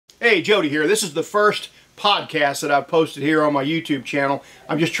Hey, Jody here. This is the first podcast that I've posted here on my YouTube channel.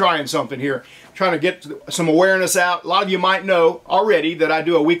 I'm just trying something here, trying to get some awareness out. A lot of you might know already that I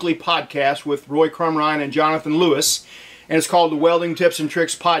do a weekly podcast with Roy Crumrine and Jonathan Lewis, and it's called the Welding Tips and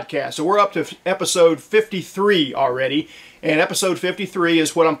Tricks Podcast. So we're up to episode 53 already, and episode 53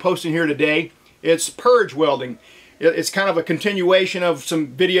 is what I'm posting here today. It's purge welding. It's kind of a continuation of some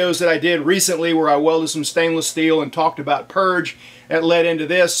videos that I did recently where I welded some stainless steel and talked about purge. That led into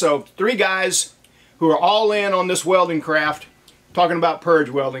this. So 3 guys who are all in on this welding craft talking about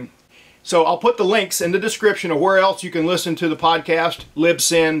purge welding. So I'll put the links in the description of where else you can listen to the podcast,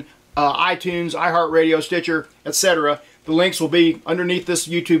 Libsyn, iTunes, iHeartRadio, Stitcher, etc. The links will be underneath this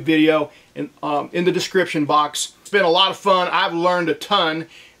YouTube video and in the description box. It's been a lot of fun. I've learned a ton.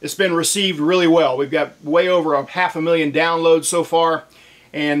 It's been received really well. We've got way over 500,000 downloads so far,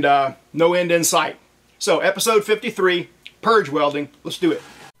 and no end in sight. So episode 53, purge welding. Let's do it.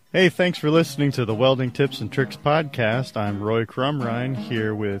 Hey, thanks for listening to the Welding Tips and Tricks podcast. I'm Roy Crumrine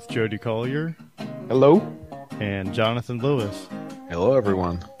here with Jody Collier. Hello. And Jonathan Lewis. Hello,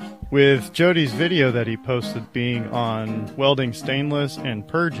 everyone. With Jody's video that he posted being on welding stainless and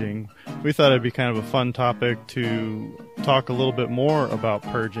purging, we thought it'd be kind of a fun topic to talk a little bit more about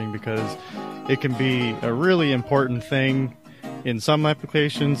purging because it can be a really important thing in some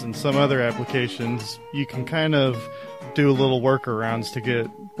applications. In some other applications, you can kind of do a little workarounds to get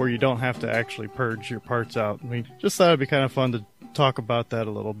where you don't have to actually purge your parts out. We just thought it'd be kind of fun to talk about that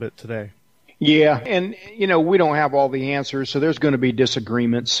a little bit today. Yeah, and we don't have all the answers, so there's going to be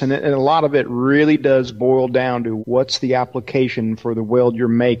disagreements, and a lot of it really does boil down to what's the application for the weld you're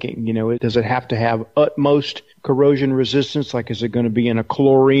making. Does it have to have utmost corrosion resistance, like is it going to be in a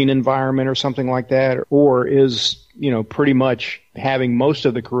chlorine environment or something like that, or is pretty much having most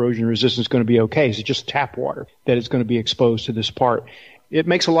of the corrosion resistance going to be okay? Is it just tap water that is going to be exposed to this part? It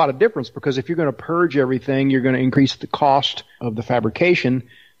makes a lot of difference because if you're going to purge everything, you're going to increase the cost of the fabrication.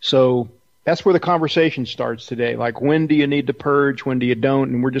 So that's where the conversation starts today. Like, when do you need to purge? When do you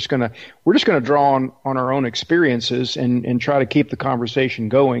don't? And we're just gonna draw on our own experiences and try to keep the conversation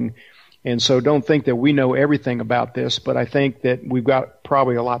going. And so don't think that we know everything about this, but I think that we've got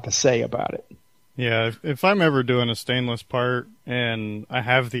probably a lot to say about it. Yeah, if I'm ever doing a stainless part and I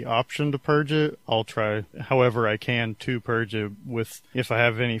have the option to purge it, I'll try however I can to purge it with, if I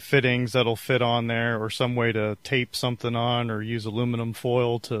have any fittings that'll fit on there or some way to tape something on or use aluminum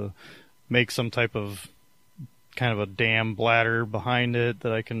foil to make some type of kind of a dam bladder behind it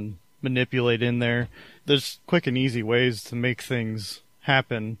that I can manipulate in there. There's quick and easy ways to make things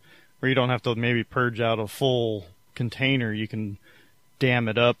happen where you don't have to maybe purge out a full container. You can dam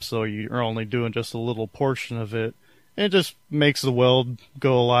it up so you're only doing just a little portion of it. And it just makes the weld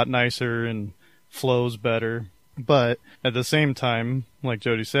go a lot nicer and flows better. But at the same time, like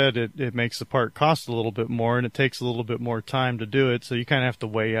Jody said, it makes the part cost a little bit more, and it takes a little bit more time to do it, so you kind of have to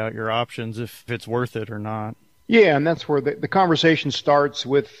weigh out your options if it's worth it or not. Yeah, and that's where the conversation starts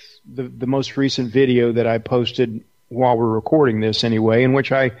with the most recent video that I posted while we're recording this anyway, in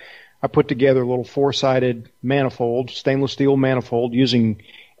which I put together a little 4-sided manifold, stainless steel manifold, using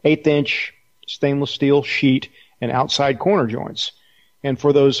 1/8-inch stainless steel sheet and outside corner joints. And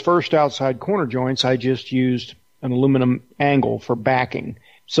for those first outside corner joints, I just used an aluminum angle for backing.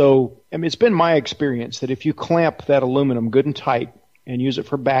 So, it's been my experience that if you clamp that aluminum good and tight and use it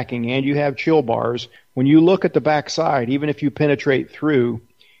for backing and you have chill bars, when you look at the back side, even if you penetrate through,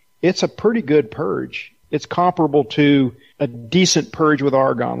 it's a pretty good purge. It's comparable to a decent purge with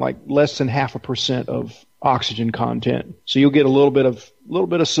argon, like less than 0.5% of oxygen content. So you'll get a little bit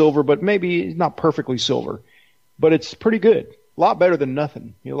of silver, but maybe not perfectly silver, but it's pretty good. A lot better than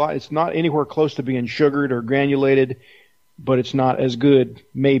nothing. It's not anywhere close to being sugared or granulated, but it's not as good,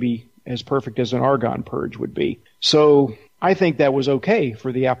 maybe as perfect as an argon purge would be. So I think that was okay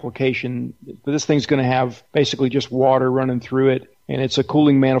for the application. This thing's going to have basically just water running through it, and it's a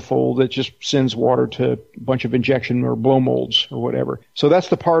cooling manifold that just sends water to a bunch of injection or blow molds or whatever. So that's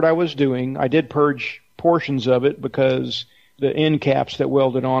the part I was doing. I did purge portions of it because the end caps that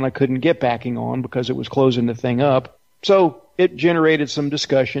welded on I couldn't get backing on because it was closing the thing up. So it generated some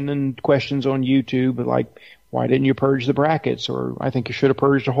discussion and questions on YouTube, like, why didn't you purge the brackets? Or I think you should have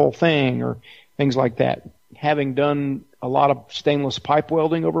purged the whole thing, or things like that. Having done a lot of stainless pipe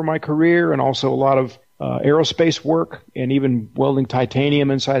welding over my career and also a lot of aerospace work and even welding titanium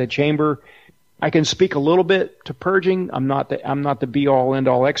inside a chamber, I can speak a little bit to purging. I'm not the be-all,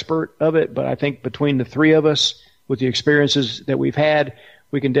 end-all expert of it, but I think between the 3 of us, with the experiences that we've had,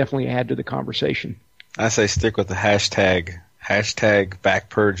 we can definitely add to the conversation. I say stick with the hashtag back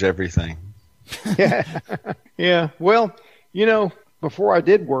purge everything. Yeah. Well, before I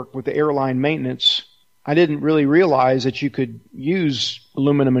did work with the airline maintenance, I didn't really realize that you could use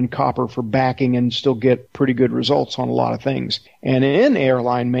aluminum and copper for backing and still get pretty good results on a lot of things. And in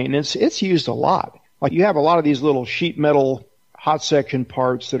airline maintenance, it's used a lot. Like you have a lot of these little sheet metal hot section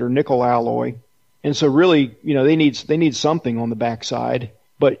parts that are nickel alloy. And so really, they need something on the backside.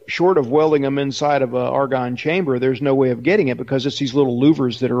 But short of welding them inside of an argon chamber, there's no way of getting it because it's these little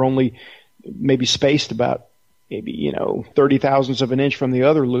louvers that are only maybe spaced about 30 thousandths of an inch from the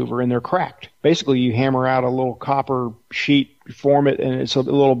other louver, and they're cracked. Basically, you hammer out a little copper sheet, form it, and it's a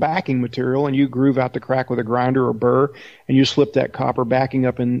little backing material, and you groove out the crack with a grinder or burr, and you slip that copper backing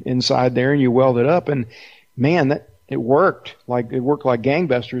up inside there, and you weld it up, and man, it worked like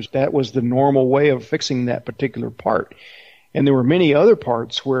gangbusters. That was the normal way of fixing that particular part. And there were many other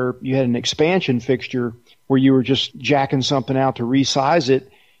parts where you had an expansion fixture where you were just jacking something out to resize it,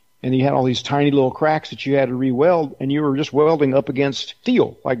 and you had all these tiny little cracks that you had to re-weld, and you were just welding up against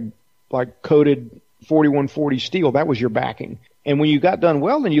steel, like coated 4140 steel. That was your backing. And when you got done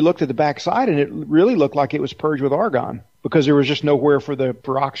welding, you looked at the backside, and it really looked like it was purged with argon because there was just nowhere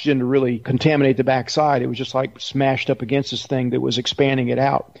for oxygen to really contaminate the backside. It was just like smashed up against this thing that was expanding it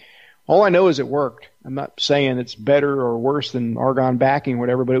out. All I know is it worked. I'm not saying it's better or worse than argon backing or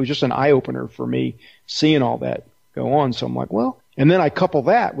whatever, but it was just an eye-opener for me seeing all that go on. So I'm like, well, and then I couple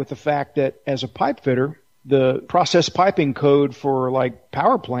that with the fact that as a pipe fitter, the process piping code for like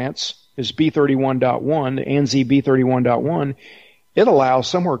power plants is B31.1, the ANSI B31.1. It allows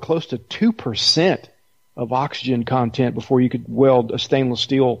somewhere close to 2% of oxygen content before you could weld a stainless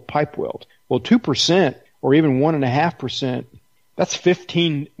steel pipe weld. Well, 2% or even 1.5%, that's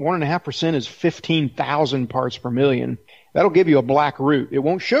 1.5% is 15,000 parts per million. That'll give you a black root. It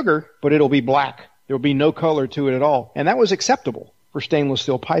won't sugar, but it'll be black. There'll be no color to it at all. And that was acceptable for stainless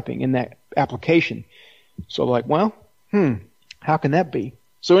steel piping in that application. So like, well, how can that be?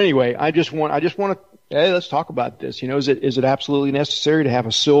 So anyway, I just want to, hey, let's talk about this. Is it absolutely necessary to have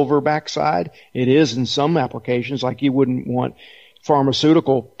a silver backside? It is in some applications, like you wouldn't want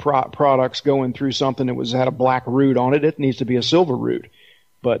pharmaceutical products going through something that had a black root on it. It needs to be a silver root.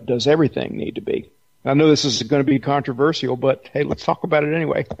 But does everything need to be? I know this is going to be controversial, but hey, let's talk about it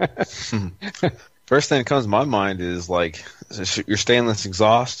anyway. First thing that comes to my mind is like your stainless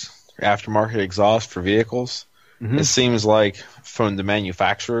exhaust, your aftermarket exhaust for vehicles. Mm-hmm. It seems like from the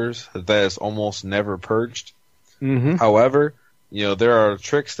manufacturers that is almost never purged. Mm-hmm. However, there are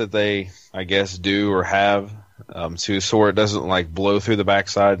tricks that they, I guess, do or have so it doesn't like blow through the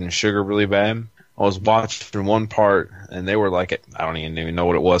backside and sugar really bad. I was watching one part, and they were like, I don't even know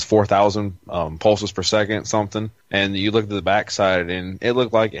what it was, 4,000 pulses per second, something. And you looked at the backside, and it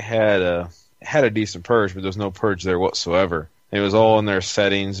looked like it had a decent purge, but there was no purge there whatsoever. It was all in their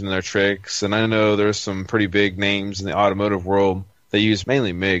settings and their tricks. And I know there's some pretty big names in the automotive world that use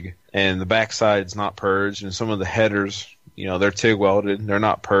mainly MIG, and the backside's not purged, and some of the headers, they're TIG welded, they're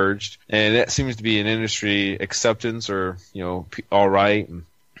not purged. And that seems to be an industry acceptance or, all right. And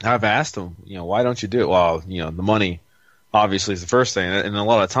I've asked them, why don't you do it? Well, the money obviously is the first thing, and a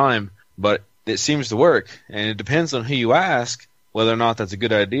lot of time, but it seems to work. And it depends on who you ask whether or not that's a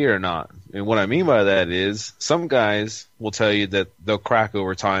good idea or not. And what I mean by that is some guys will tell you that they'll crack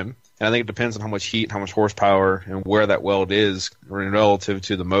over time. And I think it depends on how much heat, how much horsepower, and where that weld is relative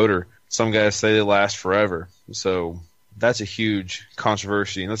to the motor. Some guys say they last forever. So that's a huge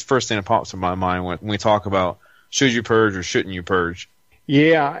controversy. And that's the first thing that pops in my mind when we talk about should you purge or shouldn't you purge.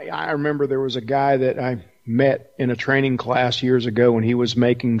 Yeah, I remember there was a guy that I met in a training class years ago when he was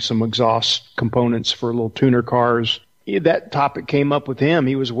making some exhaust components for little tuner cars. That topic came up with him.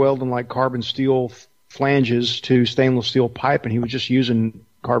 He was welding like carbon steel flanges to stainless steel pipe, and he was just using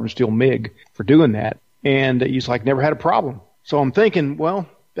carbon steel MIG for doing that. And he's like, never had a problem. So I'm thinking, well,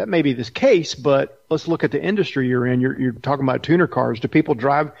 that may be this case, but let's look at the industry you're in. You're talking about tuner cars. Do people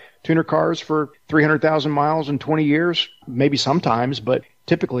drive tuner cars for 300,000 miles in 20 years? Maybe sometimes, but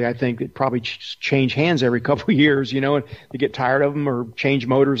typically I think it probably change hands every couple of years, and they get tired of them or change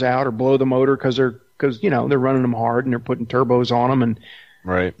motors out or blow the motor because they're running them hard and they're putting turbos on them and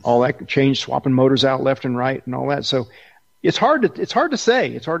right, all that, swapping motors out left and right and all that. So it's hard to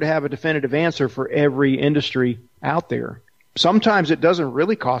say. It's hard to have a definitive answer for every industry out there. Sometimes it doesn't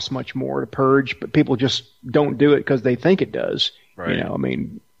really cost much more to purge, but people just don't do it because they think it does. Right.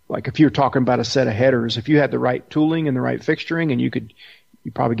 Like if you're talking about a set of headers, if you had the right tooling and the right fixturing, and you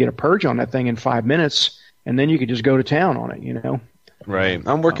probably get a purge on that thing in 5 minutes, and then you could just go to town on it. Right.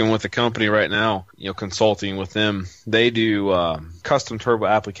 I'm working with a company right now, consulting with them. They do custom turbo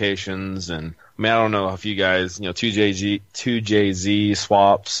applications, and I don't know if you guys, 2JZ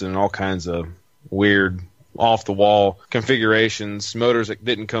swaps and all kinds of weird off the wall configurations, motors that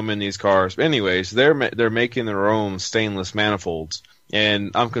didn't come in these cars. But anyways, they're making their own stainless manifolds,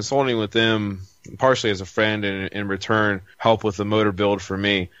 and I'm consulting with them partially as a friend, and in return help with the motor build for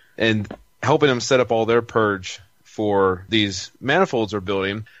me, and helping them set up all their purge for these manifolds they're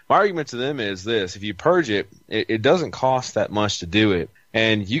building. My argument to them is this: if you purge it, it doesn't cost that much to do it.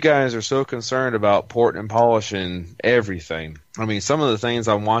 And you guys are so concerned about port and polishing everything. I mean, some of the things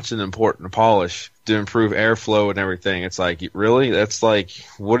I'm watching them port and polish to improve airflow and everything, it's like, really? That's like,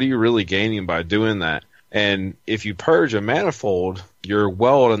 what are you really gaining by doing that? And if you purge a manifold, your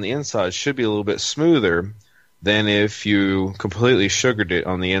weld on the inside should be a little bit smoother than if you completely sugared it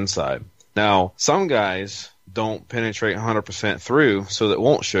on the inside. Now, some guys don't penetrate 100% through, so that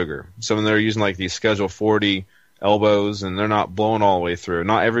won't sugar. So they're using like these Schedule 40 elbows, and they're not blowing all the way through.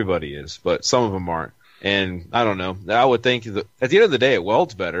 Not everybody is, but some of them aren't. And I don't know. I would think that at the end of the day, it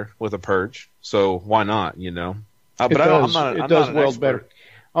welds better with a purge. So why not? You know. But it does weld better.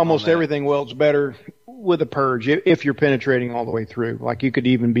 Almost everything welds better with a purge if you're penetrating all the way through. Like you could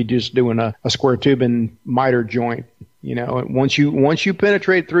even be just doing a square tube and miter joint. You know, once you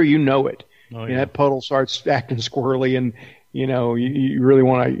penetrate through, you know it. Oh, yeah. That puddle starts acting squirrely, and you know you really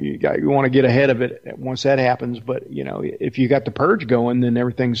want to get ahead of it once that happens. But you know, if you got the purge going, then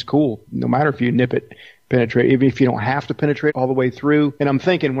everything's cool. No matter if you nip it, penetrate, even if you don't have to penetrate all the way through. And I'm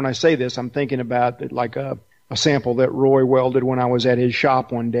thinking, when I say this, I'm thinking about like a sample that Roy welded when I was at his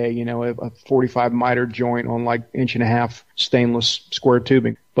shop one day. You know, a 45 miter joint on like 1.5 inch stainless square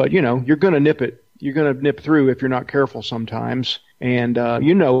tubing. But you know, you're gonna nip it. You're gonna nip through if you're not careful sometimes. And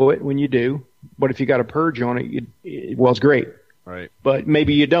you know it when you do, but if you got a purge on it, it welds great. Right. But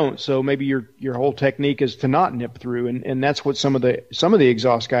maybe you don't, so maybe your whole technique is to not nip through, and that's what some of the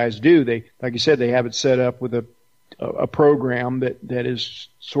exhaust guys do. They, like you said, they have it set up with a program that is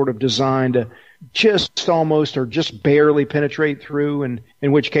sort of designed to just almost or just barely penetrate through, and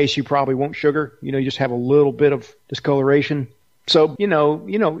in which case you probably won't sugar. You know, you just have a little bit of discoloration. So you know,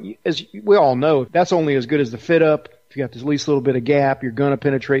 as we all know, that's only as good as the fit up. If you got this least little bit of gap, you're going to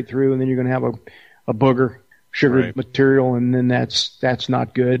penetrate through, and then you're going to have a booger, sugared material, and then that's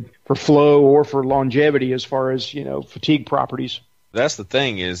not good for flow or for longevity as far as, you know, fatigue properties. That's the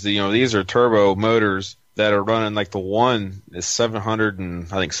thing is, you know, these are turbo motors that are running, like the one is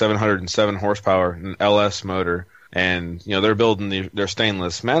 707 horsepower, an LS motor, and you know they're building their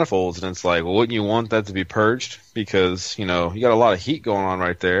stainless manifolds, and it's like, well, wouldn't you want that to be purged, because you know you got a lot of heat going on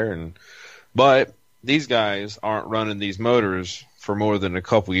right there, but these guys aren't running these motors for more than a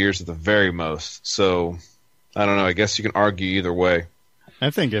couple years at the very most. So, I don't know. I guess you can argue either way. I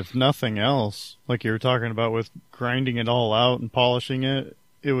think if nothing else, like you were talking about with grinding it all out and polishing it,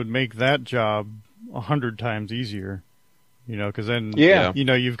 it would make that job 100 times easier. You know, because then, you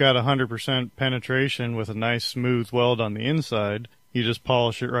know, you've got 100% penetration with a nice smooth weld on the inside. You just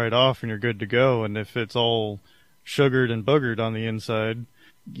polish it right off and you're good to go. And if it's all sugared and boogered on the inside,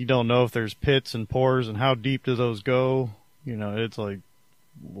 you don't know if there's pits and pores and how deep do those go. You know, it's like,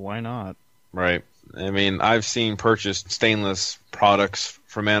 why not? Right. I mean, I've seen purchased stainless products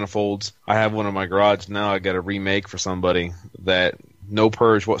for manifolds. I have one in my garage now. I got a remake for somebody that no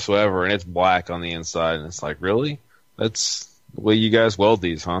purge whatsoever, and it's black on the inside. And it's like, really? That's the way you guys weld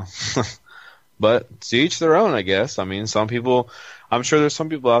these, huh? But to each their own, I guess. I mean, I'm sure there's some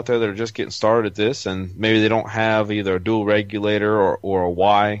people out there that are just getting started at this, and maybe they don't have either a dual regulator or a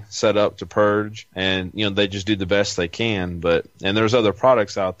Y set up to purge, and you know they just do the best they can. And there's other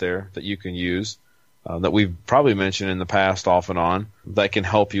products out there that you can use that we've probably mentioned in the past off and on that can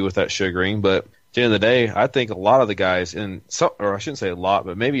help you with that sugaring. But at the end of the day, I think a lot of the guys or I shouldn't say a lot,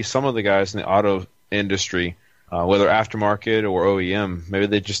 but maybe some of the guys in the auto industry, whether aftermarket or OEM, maybe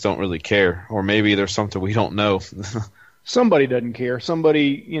they just don't really care, or maybe there's something we don't know. Somebody doesn't care.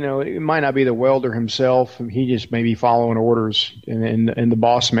 Somebody, you know, it might not be the welder himself. He just may be following orders, and the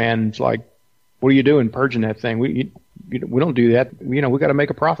boss man's like, "What are you doing, purging that thing? We don't do that. You know, we got to make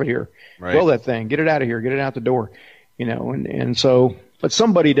a profit here. Right. Weld that thing, get it out of here, get it out the door." You know, and so, but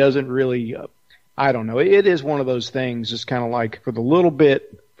somebody doesn't really. I don't know. It is one of those things. It's kind of like for the little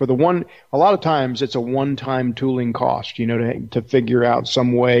bit. For the one, a lot of times it's a one-time tooling cost, you know, to figure out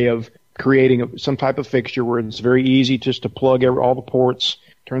some way of creating some type of fixture where it's very easy just to plug all the ports,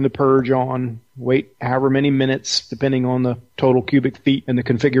 turn the purge on, wait however many minutes, depending on the total cubic feet and the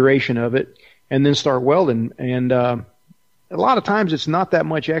configuration of it, and then start welding. And a lot of times it's not that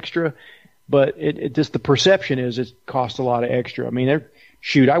much extra, but it just the perception is it costs a lot of extra. I mean,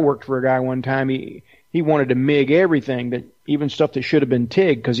 I worked for a guy one time. He wanted to MIG everything, that even stuff that should have been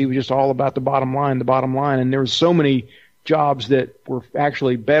TIG, because he was just all about the bottom line. And there was so many jobs that were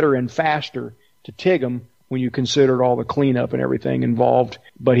actually better and faster to TIG them when you considered all the cleanup and everything involved.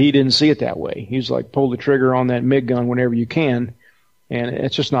 But he didn't see it that way. He's like, pull the trigger on that MIG gun whenever you can, and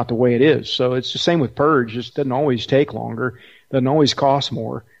it's just not the way it is. So it's the same with purge. It just doesn't always take longer, doesn't always cost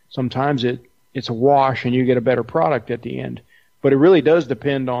more. Sometimes it's a wash and you get a better product at the end. But it really does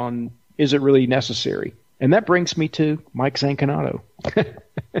depend on, is it really necessary? And that brings me to Mike Zancanato.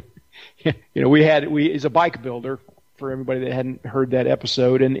 He's a bike builder, for everybody that hadn't heard that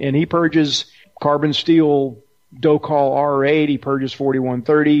episode, and he purges carbon steel Docol R8, he purges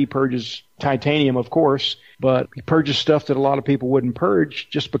 4130, he purges titanium, of course, but he purges stuff that a lot of people wouldn't purge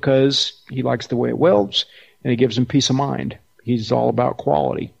just because he likes the way it welds, and it gives him peace of mind. He's all about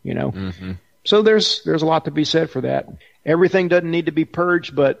quality, Mm-hmm. So there's a lot to be said for that. Everything doesn't need to be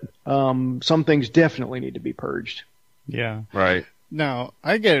purged, but some things definitely need to be purged. Yeah. Right. Now,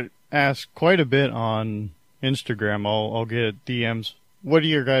 I get asked quite a bit on Instagram. I'll get DMs. What are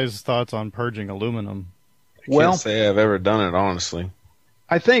your guys' thoughts on purging aluminum? I can't say I've ever done it, honestly.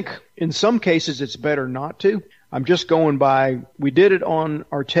 I think in some cases it's better not to. I'm just going by, we did it on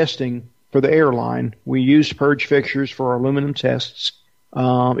our testing for the airline. We used purge fixtures for our aluminum tests.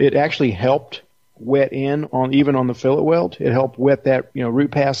 It actually helped wet in even on the fillet weld. It helped wet that,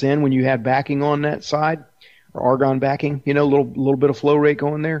 root pass in when you had backing on that side, or argon backing, a little bit of flow rate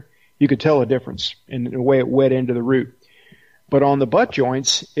going there. You could tell a difference in the way it wet into the root. But on the butt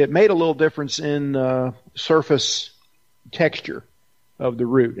joints, it made a little difference in surface texture of the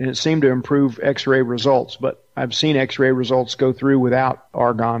root, and it seemed to improve X-ray results. But I've seen X-ray results go through without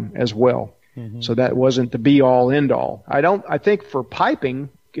argon as well. Mm-hmm. So that wasn't the be-all, end-all. I think for piping,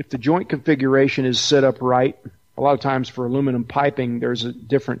 if the joint configuration is set up right, a lot of times for aluminum piping, there's a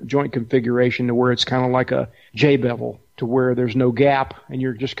different joint configuration to where it's kind of like a J-bevel, to where there's no gap, and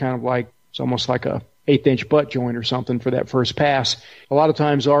you're just kind of like, it's almost like a 1/8-inch butt joint or something for that first pass. A lot of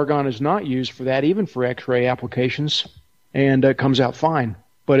times argon is not used for that, even for X-ray applications, and it comes out fine.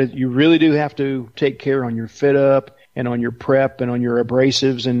 But you really do have to take care on your fit up and on your prep and on your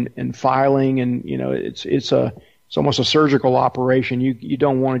abrasives and filing, and it's almost a surgical operation. You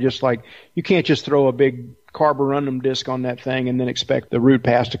don't want to just you can't just throw a big carborundum disc on that thing and then expect the root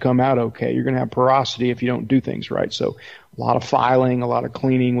pass to come out okay. You're going to have porosity if you don't do things right. So a lot of filing, a lot of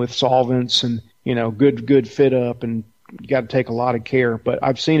cleaning with solvents, and good fit up, and you got to take a lot of care. But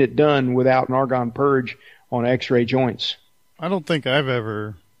I've seen it done without an argon purge on X-ray joints. I don't think I've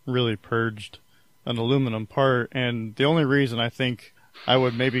ever really purged an aluminum part, and the only reason I think I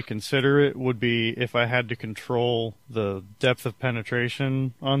would maybe consider it would be if I had to control the depth of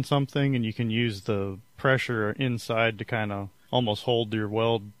penetration on something, and you can use the pressure inside to kind of almost hold your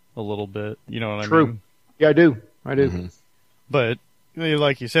weld a little bit. You know what I mean? True. Yeah, I do. Mm-hmm. But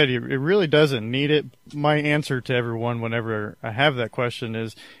like you said, it really doesn't need it. My answer to everyone whenever I have that question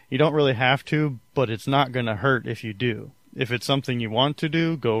is, you don't really have to, but it's not going to hurt if you do. If it's something you want to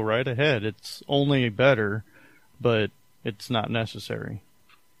do, go right ahead. It's only better, but it's not necessary.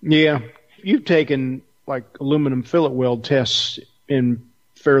 Yeah. You've taken aluminum fillet weld tests in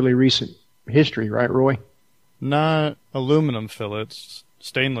fairly recent history, right, Roy? Not aluminum fillets,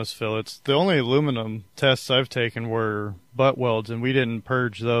 stainless fillets. The only aluminum tests I've taken were butt welds, and we didn't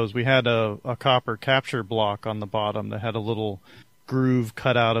purge those. We had a copper capture block on the bottom that had a little groove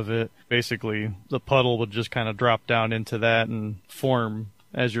cut out of it. Basically, the puddle would just kind of drop down into that and form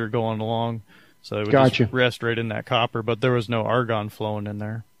as you're going along. So it would just rest right in that copper, but there was no argon flowing in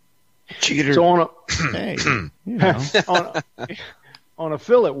there. Cheater. So hey, on a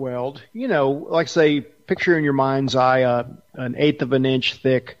fillet weld, say, picture in your mind's eye an 1/8 of an inch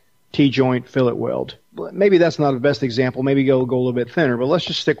thick T-joint fillet weld. Maybe that's not the best example. Maybe go a little bit thinner, but let's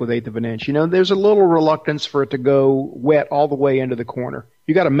just stick with 1/8 of an inch. There's a little reluctance for it to go wet all the way into the corner.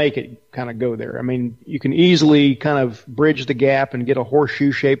 You got to make it kind of go there. I mean, you can easily kind of bridge the gap and get a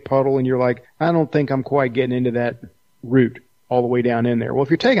horseshoe-shaped puddle, and you're like, I don't think I'm quite getting into that root all the way down in there. Well, if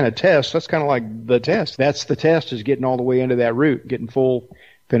you're taking a test, that's kind of like the test. That's the test, is getting all the way into that root, getting full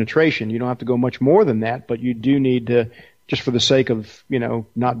penetration. You don't have to go much more than that, but you do need to, just for the sake of,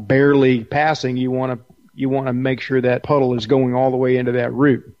 not barely passing, you want to make sure that puddle is going all the way into that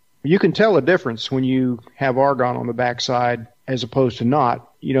root. You can tell a difference when you have argon on the backside as opposed to not.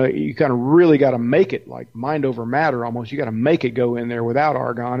 You kind of really got to make it like mind over matter almost. You got to make it go in there without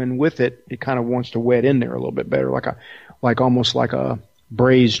argon, and with it, it kind of wants to wet in there a little bit better, almost like a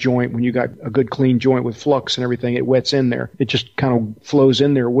braze joint. When you got a good clean joint with flux and everything, it wets in there. It just kind of flows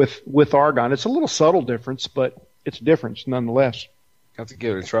in there with argon. It's a little subtle difference, but it's a difference nonetheless. Have to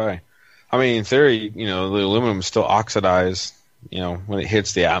give it a try. I mean, in theory, the aluminum is still oxidized, when it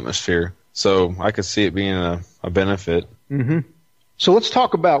hits the atmosphere. So I could see it being a benefit. Mm-hmm. So let's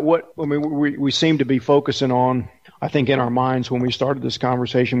talk about we seem to be focusing on, I think in our minds when we started this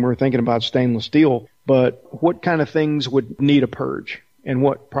conversation, we were thinking about stainless steel, but what kind of things would need a purge and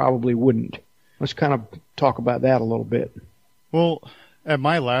what probably wouldn't? Let's kind of talk about that a little bit. Well, at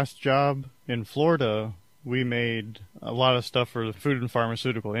my last job in Florida, we made a lot of stuff for the food and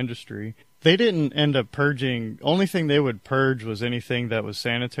pharmaceutical industry. They didn't end up purging. Only thing they would purge was anything that was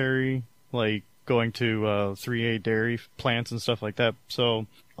sanitary, like going to 3A dairy plants and stuff like that. So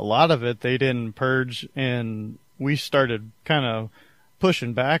a lot of it they didn't purge, and we started kind of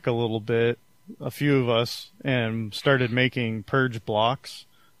pushing back a little bit, a few of us, and started making purge blocks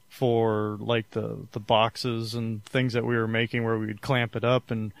for like the boxes and things that we were making, where we'd clamp it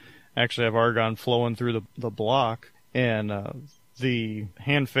up and actually have argon flowing through the block. And the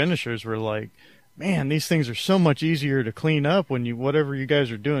hand finishers were like, man, these things are so much easier to clean up when whatever you guys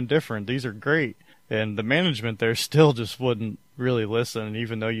are doing different. These are great. And the management there still just wouldn't really listen,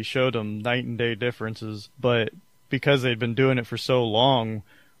 even though you showed them night and day differences. But because they'd been doing it for so long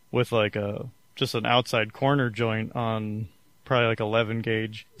with like just an outside corner joint on probably like 11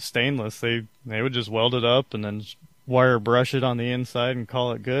 gauge stainless, they would just weld it up and then wire brush it on the inside and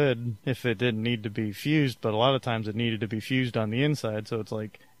call it good if it didn't need to be fused. But a lot of times it needed to be fused on the inside. So it's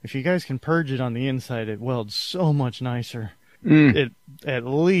like, if you guys can purge it on the inside, it welds so much nicer. It at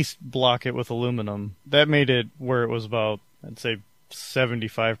least block it with aluminum. That made it where it was about, I'd say,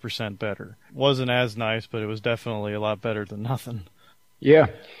 75% better. Wasn't as nice, but it was definitely a lot better than nothing. Yeah.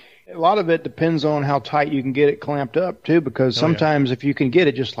 A lot of it depends on how tight you can get it clamped up, too, because sometimes if you can get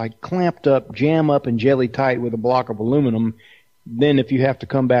it just like clamped up, jam up and jelly tight with a block of aluminum, then if you have to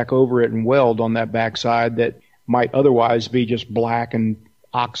come back over it and weld on that backside that might otherwise be just black and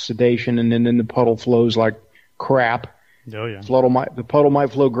oxidation, and then the puddle flows like crap. Oh, yeah. The puddle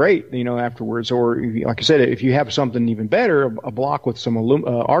might flow great, afterwards. Or, like I said, if you have something even better, a block with some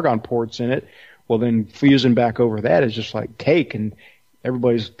argon ports in it, well, then fusing back over that is just like cake, and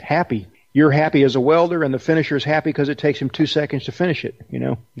everybody's happy. You're happy as a welder, and the finisher's happy because it takes him 2 seconds to finish it,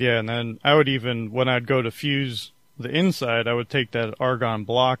 Yeah, and then I would even, when I'd go to fuse the inside, I would take that argon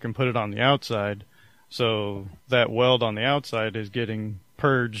block and put it on the outside. So that weld on the outside is getting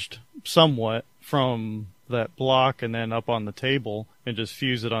purged somewhat from that block and then up on the table, and just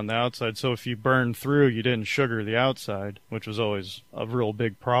fuse it on the outside. So if you burn through, you didn't sugar the outside, which was always a real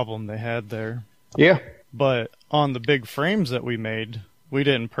big problem they had there. Yeah. But on the big frames that we made, we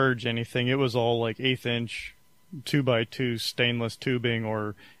didn't purge anything. It was all like 1/8 inch 2x2 stainless tubing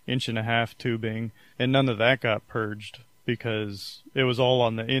or 1.5 inch tubing, and none of that got purged because it was all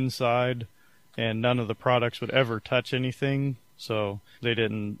on the inside, and none of the products would ever touch anything. So they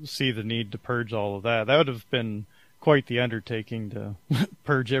didn't see the need to purge all of that. That would have been quite the undertaking to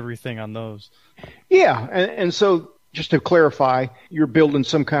purge everything on those. Yeah, and so just to clarify, you're building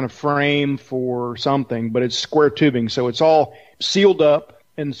some kind of frame for something, but it's square tubing, so it's all sealed up.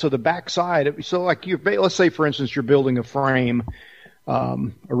 And so the backside, so like let's say, for instance, you're building a frame, a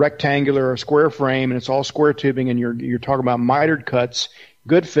rectangular or square frame, and it's all square tubing, and you're talking about mitered cuts,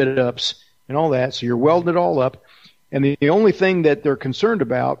 good fit ups, and all that. So you're welding it all up. And the only thing that they're concerned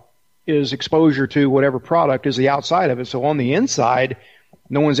about is exposure to whatever product is the outside of it. So on the inside,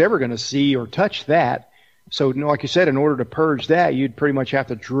 no one's ever going to see or touch that. So like you said, in order to purge that, you'd pretty much have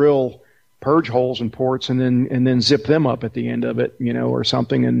to drill purge holes and ports and then zip them up at the end of it, or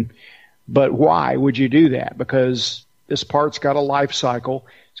something. But why would you do that? Because this part's got a life cycle.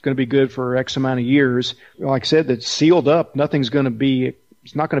 It's going to be good for X amount of years. Like I said, that's sealed up. It's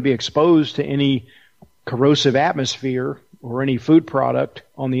not going to be exposed to any corrosive atmosphere or any food product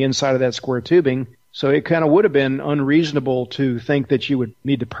on the inside of that square tubing. So it kind of would have been unreasonable to think that you would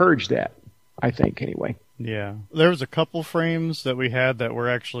need to purge that, I think, anyway. Yeah. There was a couple frames that we had that were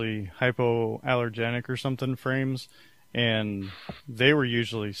actually hypoallergenic or something frames, and they were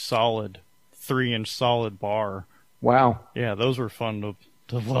usually solid, 3-inch solid bar. Wow. Yeah, those were fun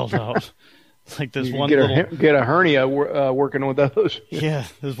to weld out. It's like this get a hernia working with those. Yeah,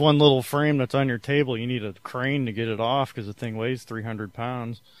 there's one little frame that's on your table. You need a crane to get it off because the thing weighs 300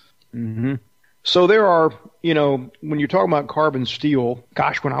 pounds. Mm-hmm. So there are, when you're talking about carbon steel,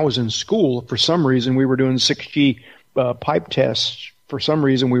 gosh, when I was in school, for some reason we were doing 6G pipe tests. For some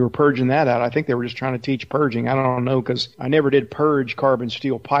reason we were purging that out. I think they were just trying to teach purging. I don't know, because I never did purge carbon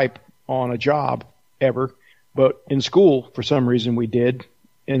steel pipe on a job ever. But in school, for some reason, we did.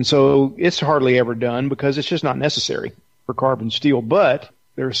 And so it's hardly ever done because it's just not necessary for carbon steel. But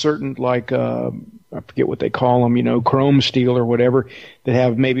there are certain, like, I forget what they call them, chrome steel or whatever, that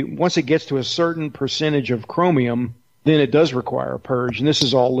have maybe, once it gets to a certain percentage of chromium, then it does require a purge. And this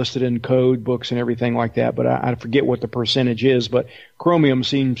is all listed in code books and everything like that, but I forget what the percentage is. But chromium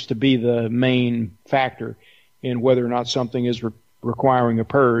seems to be the main factor in whether or not something is requiring a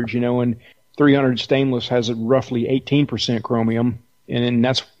purge. And 300 stainless has a roughly 18% chromium, and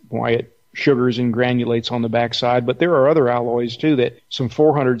that's why it sugars and granulates on the backside. But there are other alloys too, that some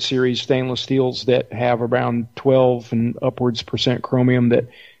 400 series stainless steels that have around 12 and upwards percent chromium that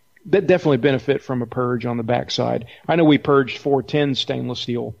definitely benefit from a purge on the backside. I know we purged 410 stainless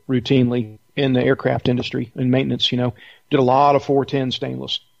steel routinely in the aircraft industry and maintenance. Did a lot of 410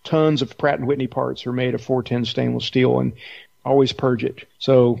 stainless. Tons of Pratt & Whitney parts are made of 410 stainless steel, and always purge it.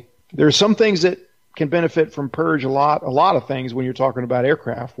 So there's some things that can benefit from purge a lot of things when you're talking about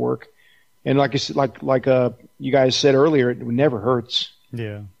aircraft work. And like you guys said earlier, it never hurts.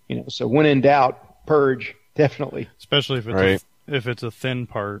 Yeah. So when in doubt, purge, definitely. Especially if it's a thin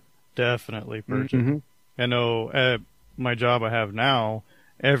part, definitely purge it. I know at my job I have now,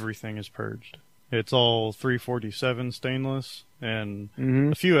 everything is purged. It's all 347 stainless and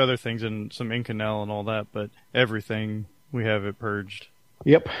a few other things and some Inconel and all that, but everything we have it purged.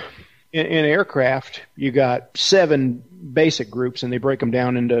 Yep. In aircraft, you got 7 basic groups, and they break them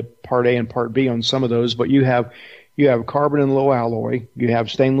down into Part A and Part B on some of those. But you have carbon and low alloy, you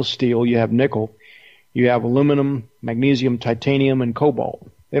have stainless steel, you have nickel, you have aluminum, magnesium, titanium, and cobalt.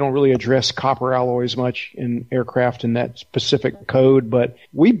 They don't really address copper alloys much in aircraft in that specific code, but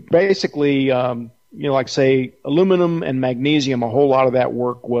we basically, like say aluminum and magnesium, a whole lot of that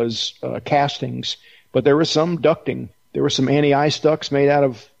work was castings, but there was some ducting. There were some anti-ice ducts made out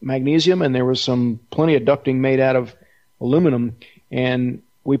of magnesium, and there was plenty of ducting made out of aluminum, and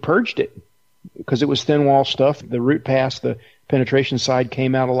we purged it because it was thin wall stuff. The root pass, the penetration side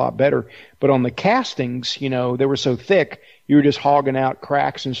came out a lot better. But on the castings, they were so thick, you were just hogging out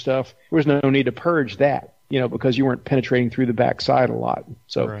cracks and stuff. There was no need to purge that, because you weren't penetrating through the backside a lot.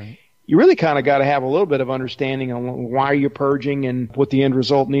 So you really kind of got to have a little bit of understanding on why you're purging and what the end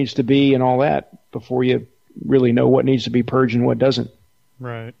result needs to be and all that before you really know what needs to be purged and what doesn't.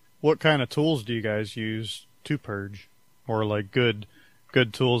 Right. What kind of tools do you guys use to purge? Or like good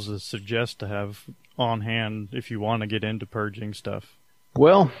tools to suggest to have on hand if you want to get into purging stuff?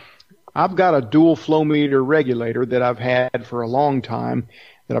 Well, I've got a dual flow meter regulator that I've had for a long time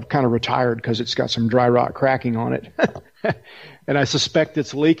that I've kind of retired because it's got some dry rot cracking on it. And I suspect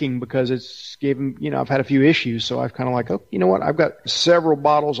it's leaking because it's I've had a few issues. So I've kind of like, you know what? I've got several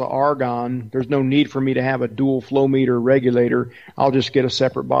bottles of argon. There's no need for me to have a dual flow meter regulator. I'll just get a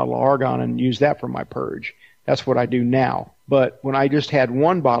separate bottle of argon and use that for my purge. That's what I do now. But when I just had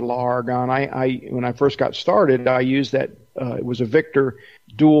one bottle of argon, when I first got started, I used that. It was a Victor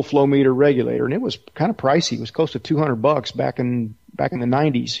dual flow meter regulator, and it was kind of pricey. It was close to $200 back in the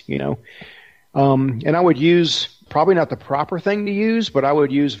 90s, And I would use, probably not the proper thing to use, but I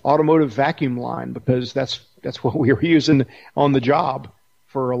would use automotive vacuum line because that's what we were using on the job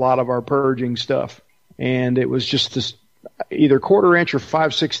for a lot of our purging stuff. And it was just this either 1/4 inch or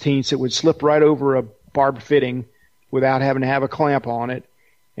 5/16. It would slip right over a barbed fitting without having to have a clamp on it.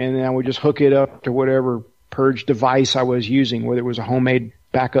 And then I would just hook it up to whatever purge device I was using, whether it was a homemade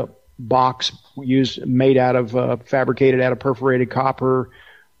backup box fabricated out of perforated copper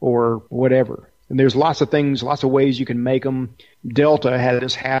or whatever. And there's lots of ways you can make them. Delta had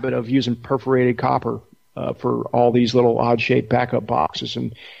this habit of using perforated copper for all these little odd-shaped backup boxes.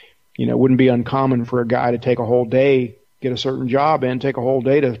 And, it wouldn't be uncommon for a guy to take a whole day, get a certain job in, take a whole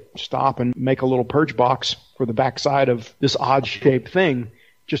day to stop and make a little purge box for the backside of this odd-shaped thing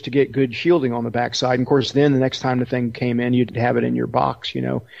just to get good shielding on the backside. And, of course, then the next time the thing came in, you'd have it in your box,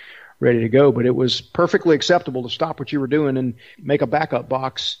 ready to go. But it was perfectly acceptable to stop what you were doing and make a backup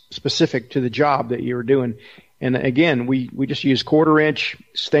box specific to the job that you were doing. And, again, we just used 1/4 inch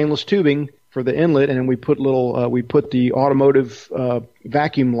stainless tubing for the inlet, and then we put the automotive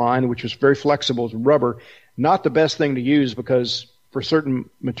vacuum line, which was very flexible, as rubber. Not the best thing to use because for certain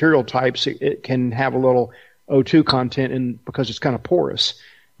material types, it can have a little O2 content in because it's kind of porous.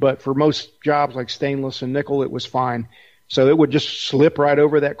 But for most jobs like stainless and nickel, it was fine. So it would just slip right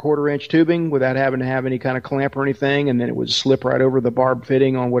over that 1/4 inch tubing without having to have any kind of clamp or anything. And then it would slip right over the barb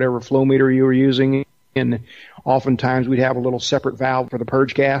fitting on whatever flow meter you were using. And oftentimes we'd have a little separate valve for the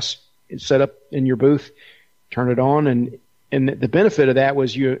purge gas set up in your booth, turn it on. And the benefit of that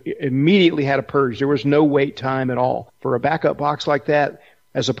was you immediately had a purge. There was no wait time at all for a backup box like that,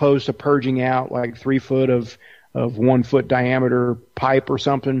 as opposed to purging out like 3 foot of 1 foot diameter pipe or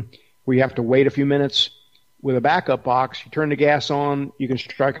something where you have to wait a few minutes. With a backup box, you turn the gas on, you can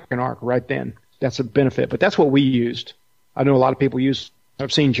strike an arc right then. That's a benefit, but that's what we used. I know a lot of people use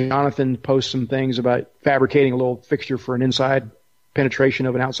I've seen Jonathan post some things about fabricating a little fixture for an inside penetration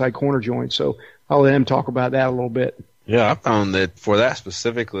of an outside corner joint. So I'll let him talk about that a little bit. Yeah, I found that for that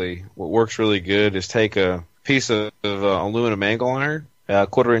specifically, what works really good is take a piece of aluminum angle iron,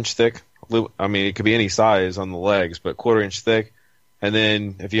 1/4 inch thick. I mean, it could be any size on the legs, but 1/4 inch thick. And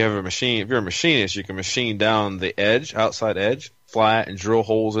then if you're a machinist, you can machine down the edge, outside edge, flat, and drill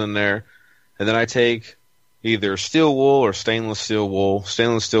holes in there. And then I take either steel wool or stainless steel wool.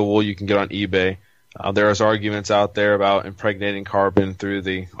 Stainless steel wool you can get on eBay. There's arguments out there about impregnating carbon through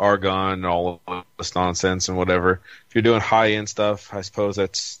the argon and all of this nonsense and whatever. If you're doing high-end stuff, I suppose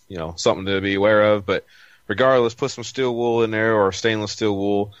that's something to be aware of. But regardless, put some steel wool in there or stainless steel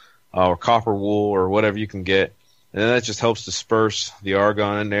wool or copper wool or whatever you can get. And then that just helps disperse the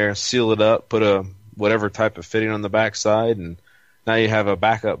argon in there, seal it up, put a whatever type of fitting on the backside, and now you have a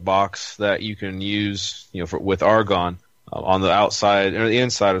backup box that you can use, with argon on the outside or the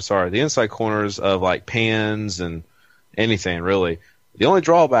inside corners of like pans and anything really. The only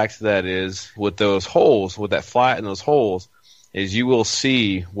drawback to that is with those holes, with that flat in those holes, is you will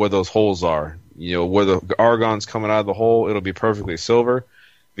see where those holes are. Where the argon's coming out of the hole, it'll be perfectly silver.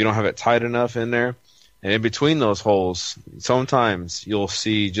 If you don't have it tight enough in there. And in between those holes, sometimes you'll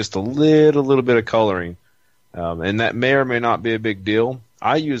see just a little bit of coloring. And that may or may not be a big deal.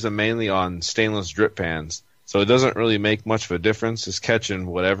 I use them mainly on stainless drip pans. So it doesn't really make much of a difference. It's catching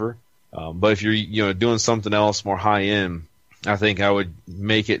whatever. But if you're doing something else more high end, I think I would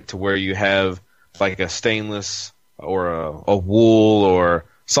make it to where you have like a stainless or a wool or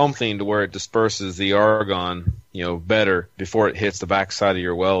something to where it disperses the argon, better before it hits the backside of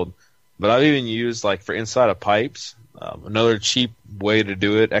your weld. But I've even used, like, for inside of pipes, another cheap way to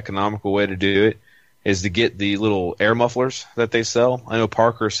do it, economical way to do it, is to get the little air mufflers that they sell. I know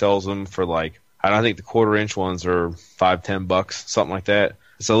Parker sells them for, like, I think the 1/4 inch ones are $5-10, something like that.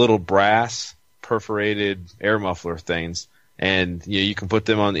 It's a little brass perforated air muffler things. And you can put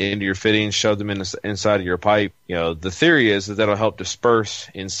them on the end of your fitting, shove them inside of your pipe. The theory is that that'll help disperse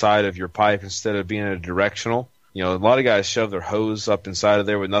inside of your pipe instead of being a directional. A lot of guys shove their hose up inside of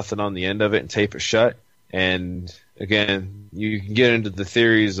there with nothing on the end of it and tape it shut. And again, you can get into the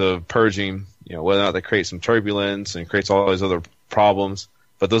theories of purging, whether or not they create some turbulence and creates all these other problems.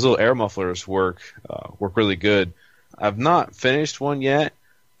 But those little air mufflers work really good. I've not finished one yet,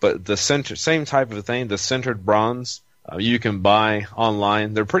 but the same type of thing, the centered bronze, you can buy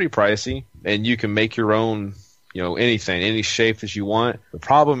online. They're pretty pricey, and you can make your own. Anything, any shape that you want. The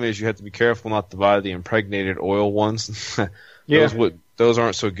problem is you have to be careful not to buy the impregnated oil ones. Those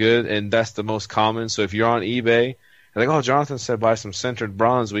aren't so good, and that's the most common. So if you're on eBay, like, oh, Jonathan said buy some centered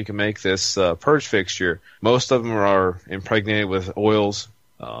bronze, we can make this purge fixture. Most of them are impregnated with oils,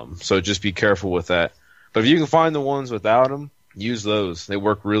 so just be careful with that. But if you can find the ones without them, use those. They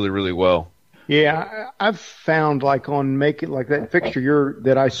work really, really well. Yeah, I've found like on making like that fixture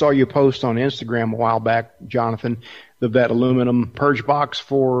that I saw you post on Instagram a while back, Jonathan, that aluminum purge box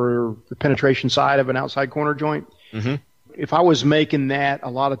for the penetration side of an outside corner joint. Mm-hmm. If I was making that, a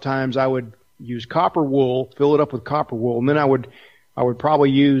lot of times I would use copper wool, fill it up with copper wool, and then I would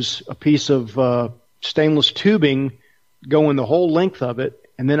probably use a piece of stainless tubing, going the whole length of it,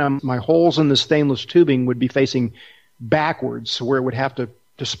 and then my holes in the stainless tubing would be facing backwards, where it would have to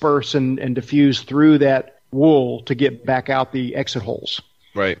disperse and diffuse through that wool to get back out the exit holes.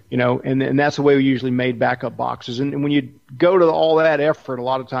 Right. And that's the way we usually made backup boxes. And when you go to all that effort, a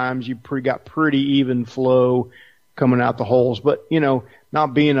lot of times you got pretty even flow coming out the holes. But,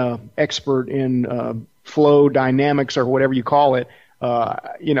 not being an expert in flow dynamics or whatever you call it,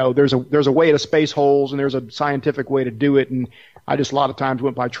 there's a way to space holes and there's a scientific way to do it. And I just a lot of times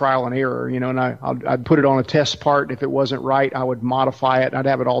went by trial and error, and I'd put it on a test part. If it wasn't right, I would modify it. I'd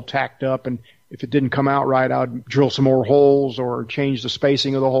have it all tacked up, and if it didn't come out right, I'd drill some more holes or change the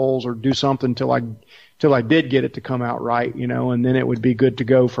spacing of the holes or do something till I did get it to come out right, and then it would be good to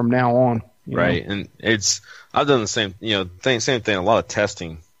go from now on. Right, and I've done the same thing. A lot of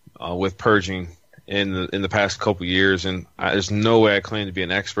testing with purging in the past couple of years, and there's no way I claim to be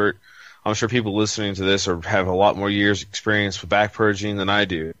an expert. I'm sure people listening to this have a lot more years experience with back purging than I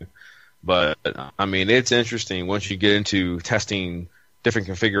do. But, I mean, it's interesting once you get into testing different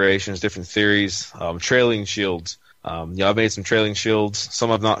configurations, different theories, trailing shields. I've made some trailing shields. Some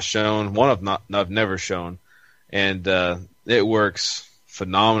I've not shown. One I've never shown. And it works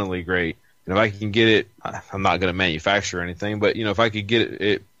phenomenally great. And if I can get it, I'm not going to manufacture anything, but, if I could get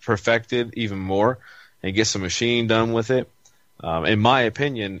it perfected even more and get some machining done with it, in my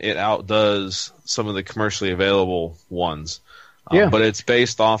opinion, it outdoes some of the commercially available ones. Yeah. But it's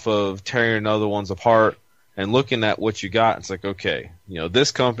based off of tearing other ones apart and looking at what you got, it's like, okay,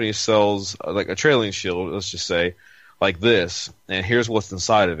 this company sells like a trailing shield, let's just say, like this, and here's what's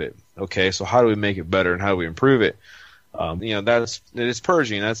inside of it. Okay, so how do we make it better and how do we improve it? It's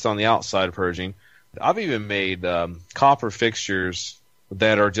purging. That's on the outside purging. I've even made copper fixtures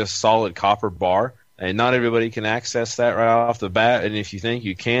that are just solid copper bar, and not everybody can access that right off the bat. And if you think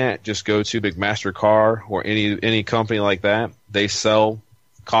you can't, just go to McMaster Car or any company like that. They sell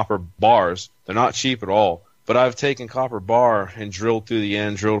copper bars. They're not cheap at all. But I've taken copper bar and drilled through the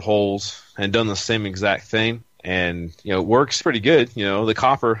end, drilled holes, and done the same exact thing. And, it works pretty good. The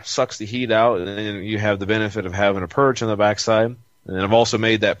copper sucks the heat out, and then you have the benefit of having a purge on the backside. And I've also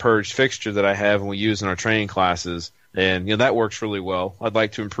made that purged fixture that I have and we use in our training classes. And, that works really well. I'd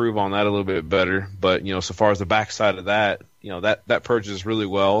like to improve on that a little bit better. But, so far as the backside of that, that purges really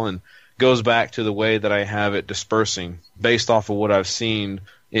well and goes back to the way that I have it dispersing based off of what I've seen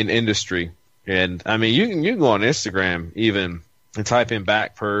in industry. And, I mean, you can go on Instagram even and type in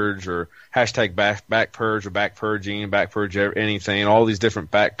back purge or hashtag back purge or back purging, back purge anything, all these different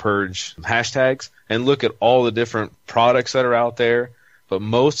back purge hashtags, and look at all the different products that are out there, but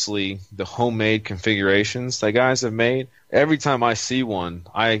mostly the homemade configurations that guys have made. Every time I see one,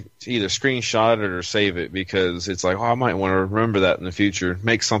 I either screenshot it or save it because it's like, I might want to remember that in the future,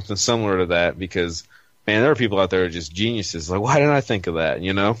 make something similar to that because, man, there are people out there who are just geniuses. Like, why didn't I think of that,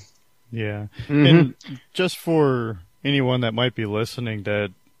 Yeah. Mm-hmm. And just for anyone that might be listening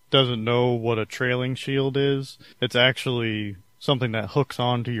that doesn't know what a trailing shield is, it's actually something that hooks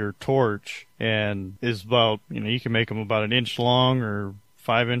onto your torch and is about, you can make them about 1 inch long or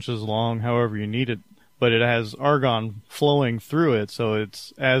 5 inches long, however you need it. But it has argon flowing through it, so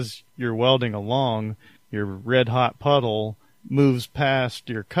it's as you're welding along, your red hot puddle moves past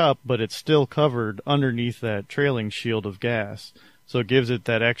your cup, but it's still covered underneath that trailing shield of gas. So it gives it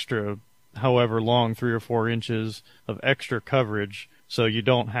that extra, however long, 3 or 4 inches of extra coverage. So you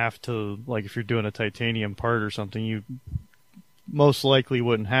don't have to, like if you're doing a titanium part or something, you most likely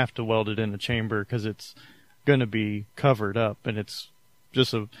wouldn't have to weld it in the chamber because it's going to be covered up. And it's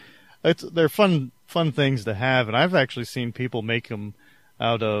just they're fun things to have. And I've actually seen people make them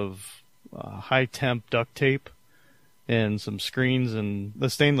out of high temp duct tape and some screens and the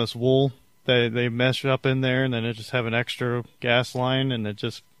stainless wool that they mesh up in there, and then it just have an extra gas line and it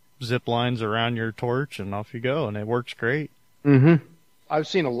just zip lines around your torch and off you go, and it works great. Mm-hmm. I've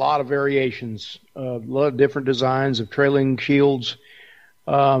seen a lot of variations, a lot of different designs of trailing shields.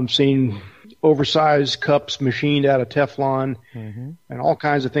 Seen oversized cups machined out of Teflon, and all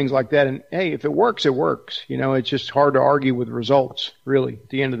kinds of things like that. And hey, if it works, it works. It's just hard to argue with results, really, at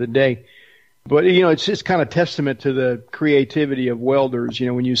the end of the day. But, it's just kind of testament to the creativity of welders,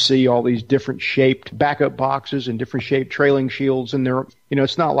 when you see all these different shaped backup boxes and different shaped trailing shields. And they're,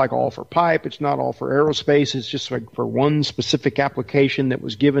 it's not like all for pipe. It's not all for aerospace. It's just like for one specific application that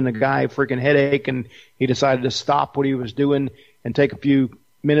was giving the guy a freaking headache. And he decided to stop what he was doing and take a few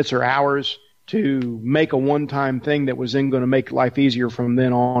minutes or hours to make a one-time thing that was then going to make life easier from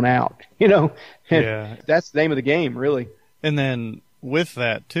then on out, Yeah. That's the name of the game, really. And then with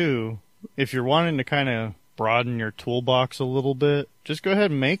that, too, if you're wanting to kind of broaden your toolbox a little bit, just go ahead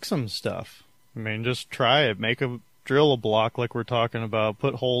and make some stuff. I mean, just try it. Drill a block like we're talking about,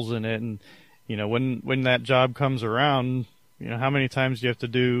 put holes in it, and, when that job comes around, how many times do you have to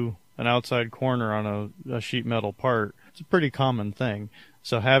do an outside corner on a sheet metal part? It's a pretty common thing.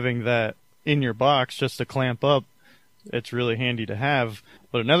 So having that in your box just to clamp up, it's really handy to have.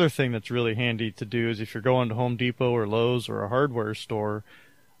 But another thing that's really handy to do is if you're going to Home Depot or Lowe's or a hardware store,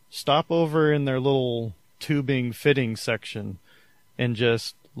 stop over in their little tubing fitting section and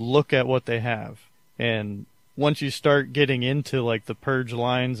just look at what they have. And once you start getting into like the purge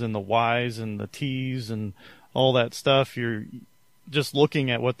lines and the Ys and the Ts and all that stuff, you're just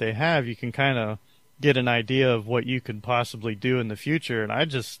looking at what they have, you can kind of get an idea of what you could possibly do in the future. And I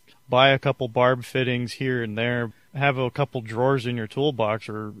just buy a couple barb fittings here and there, have a couple drawers in your toolbox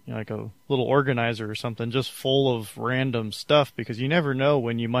or like a little organizer or something just full of random stuff, because you never know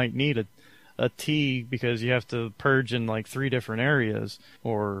when you might need a T because you have to purge in like 3 different areas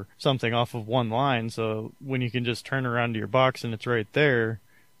or something off of one line. So when you can just turn around to your box and it's right there,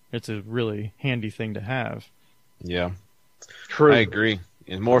 it's a really handy thing to have. Yeah, True. I agree.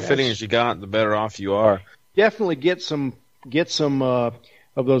 And the more fittings you got, the better off you are. Definitely get some of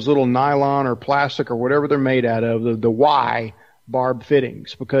those little nylon or plastic or whatever they're made out of, the Y barb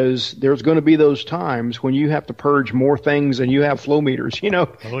fittings, because there's going to be those times when you have to purge more things than you have flow meters,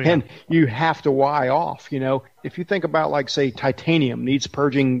 and you have to Y off, If you think about, like, say, titanium needs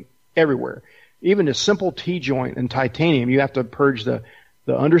purging everywhere. Even a simple T-joint in titanium, you have to purge the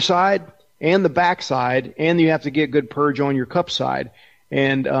underside and the backside, and you have to get good purge on your cup side.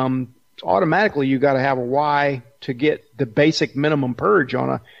 And automatically you got to have a Y to get the basic minimum purge on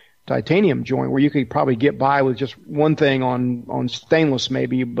a titanium joint, where you could probably get by with just one thing on stainless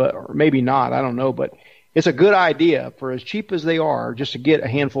maybe, or maybe not, I don't know. But it's a good idea, for as cheap as they are, just to get a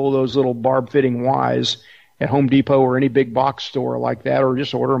handful of those little barb fitting Ys at Home Depot or any big box store like that, or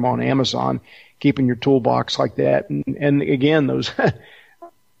just order them on Amazon, keeping your toolbox like that. And again, those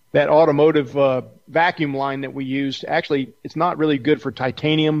that automotive vacuum line that we used, actually, it's not really good for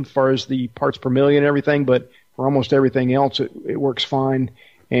titanium as far as the parts per million and everything, but for almost everything else, it works fine,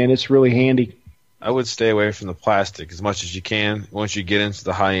 and it's really handy. I would stay away from the plastic as much as you can once you get into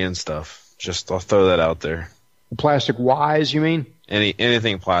the high-end stuff. I'll throw that out there. The plastic Ys, you mean?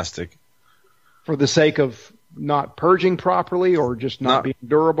 Anything plastic. For the sake of not purging properly, or just not being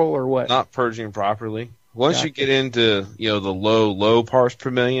durable, or what? Not purging properly. Once you get into the low parts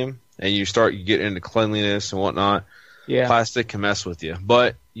per million, and you get into cleanliness and whatnot, plastic can mess with you.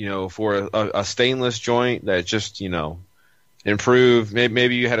 But for a stainless joint that just improve,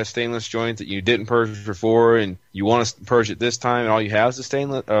 maybe you had a stainless joint that you didn't purge before, and you want to purge it this time, and all you have is a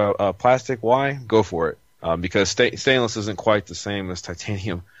stainless plastic Y, go for it. Because stainless isn't quite the same as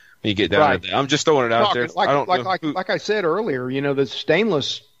titanium. When you get down to that, I'm just throwing it out there. Like I said earlier, the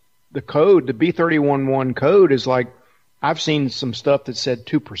stainless, the code, the B311 code is like, I've seen some stuff that said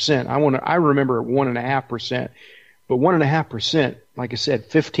 2%. I remember 1.5%, but 1.5%, like I said,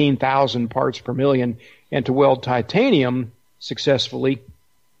 15,000 parts per million, and to weld titanium successfully,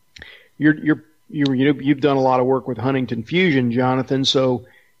 you've done a lot of work with Huntington Fusion, Jonathan, so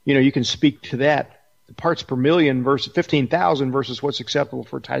you can speak to that. The parts per million versus 15,000 versus what's acceptable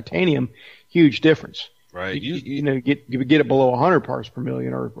for titanium, huge difference. Right. You get it below 100 parts per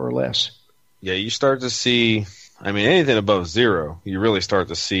million or less. Yeah, you start to see, anything above 0, you really start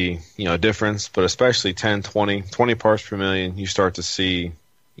to see, a difference, but especially 10, 20 parts per million, you start to see,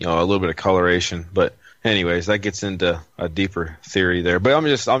 a little bit of coloration. But anyways, that gets into a deeper theory there. But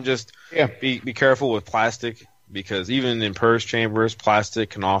I'm just be careful with plastic, because even in purge chambers, plastic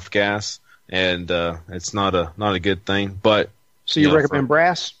can off gas, and it's not a good thing. But so you recommend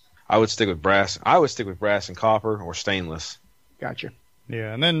brass? I would stick with brass. I would stick with brass and copper or stainless. Gotcha.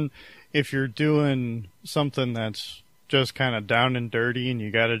 Yeah, and then if you're doing something that's just kind of down and dirty, and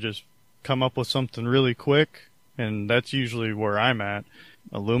you got to just come up with something really quick, and that's usually where I'm at,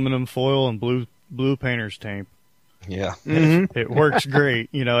 aluminum foil and blue painter's tape. Yeah. Mm-hmm. It works great.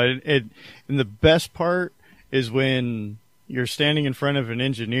 And the best part is when you're standing in front of an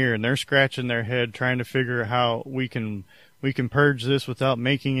engineer and they're scratching their head trying to figure out how we can purge this without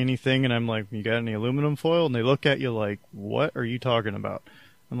making anything, and I'm like, you got any aluminum foil? And they look at you like, what are you talking about?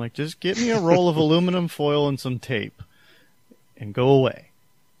 I'm like, just get me a roll of aluminum foil and some tape and go away.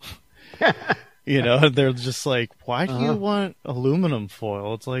 They're just like, why do you want aluminum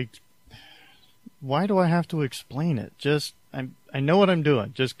foil? It's like, why do I have to explain it? I know what I'm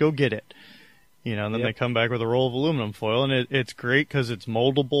doing. Just go get it. And then they come back with a roll of aluminum foil, and it's great because it's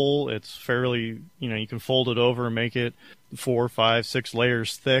moldable. It's fairly, you can fold it over and make it 4, 5, 6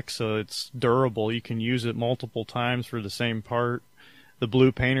 layers thick, so it's durable. You can use it multiple times for the same part. The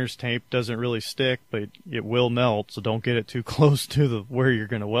blue painter's tape doesn't really stick, but it will melt, so don't get it too close to where you're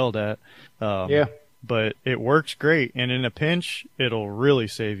going to weld at. But it works great, and in a pinch, it'll really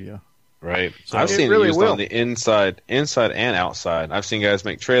save you. Right. So I've seen it used on the inside and outside. I've seen guys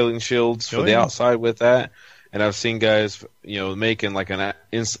make trailing shields for the outside with that, and I've seen guys, making like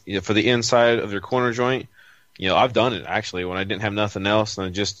for the inside of their corner joint. I've done it actually when I didn't have nothing else,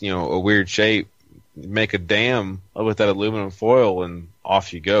 and just a weird shape, make a dam with that aluminum foil, and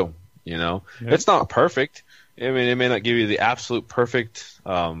off you go. It's not perfect. It may not give you the absolute perfect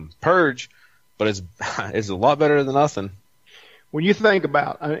purge, but it's a lot better than nothing. When you think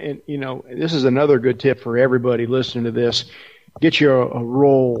about, this is another good tip for everybody listening to this, get you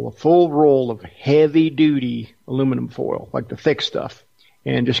a full roll of heavy-duty aluminum foil, like the thick stuff,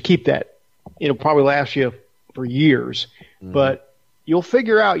 and just keep that. It'll probably last you for years, but you'll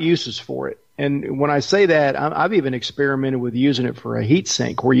figure out uses for it. And when I say that, I've even experimented with using it for a heat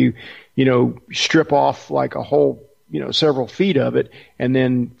sink, where you strip off like a whole, several feet of it, and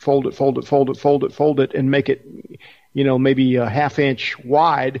then fold it, and make it, maybe a 1/2 inch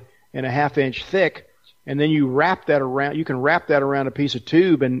wide and a 1/2 inch thick, and then you wrap that around. You can wrap that around a piece of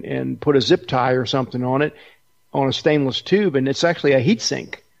tube and put a zip tie or something on it, on a stainless tube, and it's actually a heat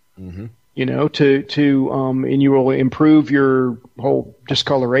sink. Mm-hmm. And you will improve your whole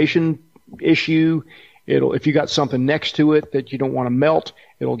discoloration issue. If you got something next to it that you don't want to melt,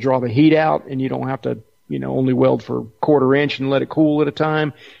 it'll draw the heat out, and you don't have to only weld for 1/4 inch and let it cool at a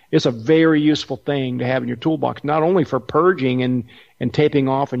time. it's a very useful thing to have in your toolbox, not only for purging and taping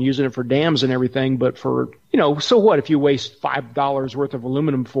off and using it for dams and everything, but for, so what if you waste $5 worth of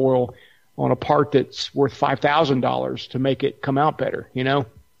aluminum foil on a part that's worth $5,000 to make it come out better,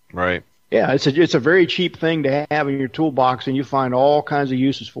 Right. Yeah, it's a very cheap thing to have in your toolbox, and you find all kinds of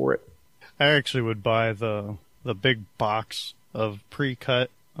uses for it. I actually would buy the big box of pre-cut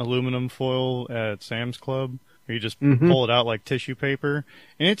aluminum foil at Sam's Club, where you just pull it out like tissue paper,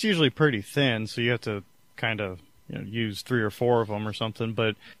 and it's usually pretty thin, so you have to kind of use 3 or 4 of them or something.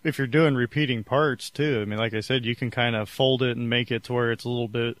 But if you're doing repeating parts too, I mean, like I said, you can kind of fold it and make it to where it's a little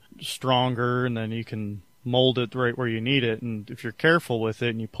bit stronger, and then you can mold it right where you need it. And if you're careful with it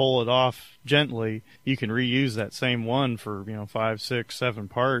and you pull it off gently, you can reuse that same one for 5, 6, 7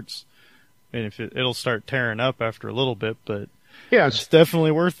 parts, and if it'll start tearing up after a little bit, but yeah, it's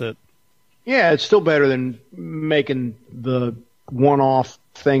definitely worth it. Yeah, it's still better than making the one-off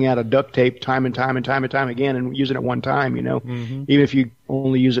thing out of duct tape time and time again and using it one time, Even if you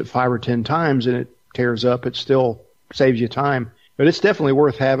only use it 5 or 10 times and it tears up, it still saves you time. But it's definitely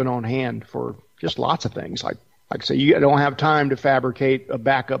worth having on hand for just lots of things. Like I say, you don't have time to fabricate a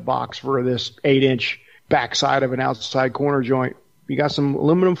backup box for this 8-inch backside of an outside corner joint. You got some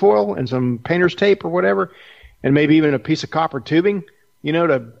aluminum foil and some painter's tape or whatever, and maybe even a piece of copper tubing,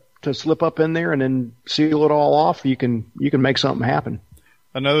 to slip up in there and then seal it all off. You can make something happen.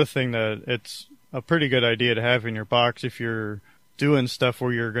 Another thing that it's a pretty good idea to have in your box if you're doing stuff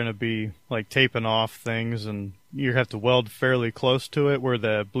where you're going to be like taping off things and you have to weld fairly close to it, where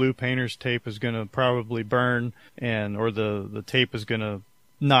the blue painter's tape is going to probably burn or the tape is going to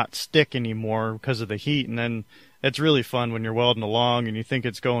not stick anymore because of the heat. And then it's really fun when you're welding along and you think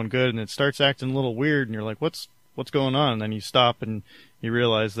it's going good and it starts acting a little weird and you're like, what's going on? And then you stop and you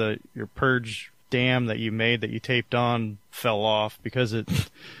realize that your purge dam that you made that you taped on fell off because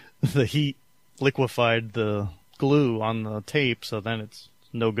the heat liquefied the glue on the tape, so then it's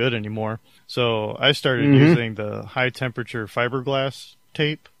no good anymore. So I started using the high temperature fiberglass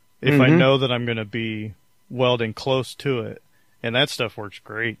tape if I know that I'm going to be welding close to it, and that stuff works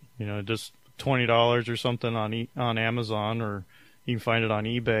great. Just $20 or something on Amazon, or you can find it on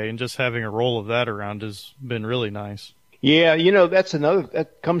eBay, and just having a roll of that around has been really nice. Yeah, that's another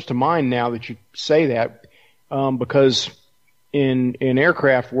that comes to mind now that you say that, because in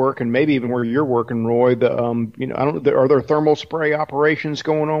aircraft work and maybe even where you're working, Roy, are there thermal spray operations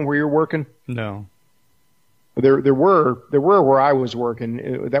going on where you're working? No. There were where I was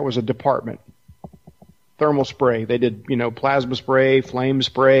working. That was a department. Thermal spray. They did plasma spray, flame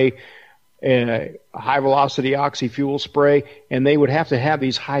spray, high velocity oxy fuel spray, and they would have to have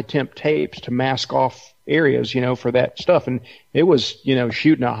these high temp tapes to mask off areas, for that stuff. And it was,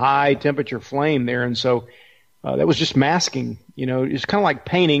 shooting a high temperature flame there. And so, that was just masking, it's kind of like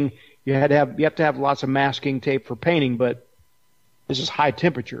painting. You have to have lots of masking tape for painting, but this is high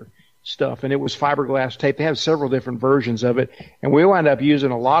temperature stuff. And it was fiberglass tape. They have several different versions of it. And we wound up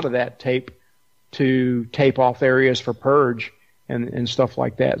using a lot of that tape to tape off areas for purge and stuff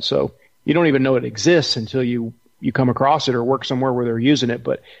like that. So you don't even know it exists until you come across it or work somewhere where they're using it,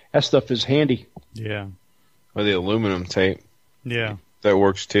 but that stuff is handy. Yeah. Or the aluminum tape. Yeah. That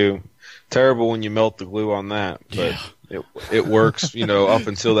works too. Terrible when you melt the glue on that, but it works, up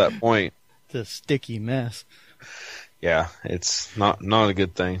until that point. It's a sticky mess. Yeah, it's not a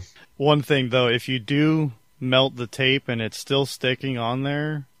good thing. One thing though, if you do melt the tape and it's still sticking on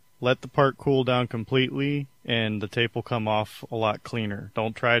there, let the part cool down completely and the tape will come off a lot cleaner.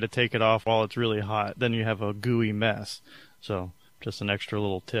 Don't try to take it off while it's really hot. Then you have a gooey mess. So just an extra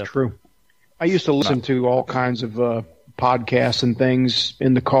little tip. True. I used to listen to all kinds of podcasts and things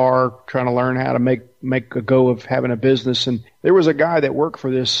in the car, trying to learn how to make a go of having a business. And there was a guy that worked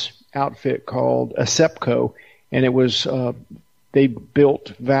for this outfit called Acepco, and it was they built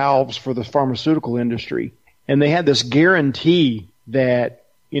valves for the pharmaceutical industry. And they had this guarantee that,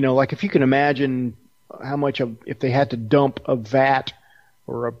 like if you can imagine how much if they had to dump a vat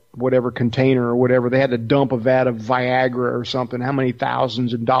or a whatever container or whatever, they had to dump a vat of Viagra or something, how many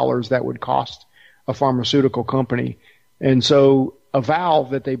thousands of dollars that would cost a pharmaceutical company. And so a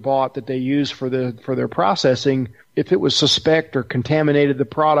valve that they bought that they used for their processing, if it was suspect or contaminated the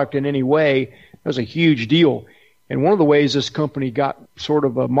product in any way, it was a huge deal. And one of the ways this company got sort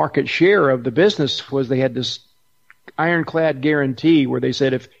of a market share of the business was they had this ironclad guarantee where they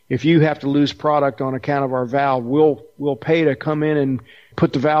said if you have to lose product on account of our valve, we'll pay to come in and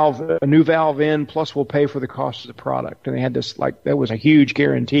put a new valve in, plus we'll pay for the cost of the product. And they had this, that was a huge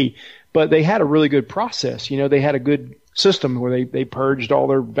guarantee. But they had a really good process. They had a good system where they purged all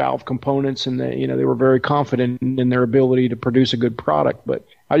their valve components, and they were very confident in their ability to produce a good product. But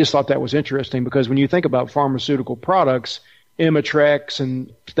I just thought that was interesting because when you think about pharmaceutical products, Imitrex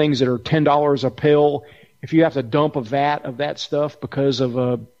and things that are $10 a pill, if you have to dump a vat of that stuff because of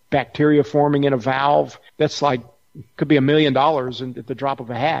a bacteria forming in a valve, that's like, could be $1 million at the drop of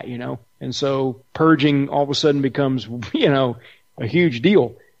a hat, you know? And so purging all of a sudden becomes, you know, a huge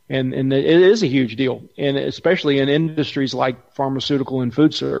deal. And it is a huge deal, and especially in industries like pharmaceutical and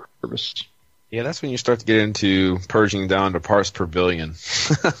food service. Yeah, that's when you start to get into purging down to parts per billion.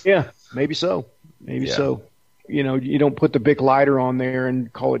 Yeah, maybe so. Maybe so. You know, you don't put the Bic lighter on there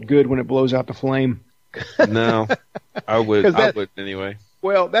and call it good when it blows out the flame. No, I would anyway.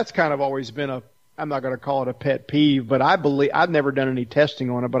 Well, that's kind of always been I'm not going to call it a pet peeve, but I've never done any testing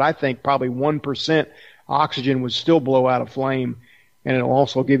on it, but I think probably 1% oxygen would still blow out a flame, and it'll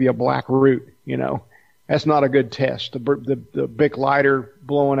also give you a black root, you know. That's not a good test. The Bic lighter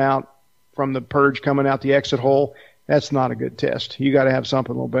blowing out from the purge coming out the exit hole, that's not a good test. You got to have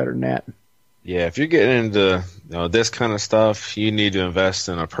something a little better than that. Yeah, if you're getting into this kind of stuff, you need to invest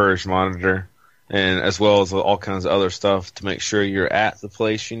in a purge monitor, and as well as all kinds of other stuff to make sure you're at the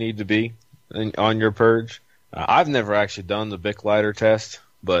place you need to be on your purge. I've never actually done the Bic lighter test,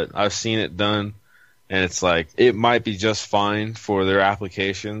 but I've seen it done, and it's like it might be just fine for their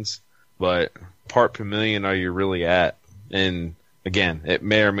applications, but part per million are you really at? And again, it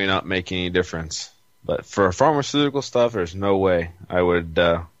may or may not make any difference. But for pharmaceutical stuff, there's no way I would.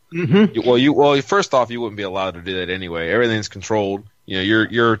 Well, first off, you wouldn't be allowed to do that anyway. Everything's controlled. You know,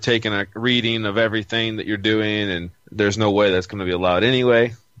 you're taking a reading of everything that you're doing, and there's no way that's going to be allowed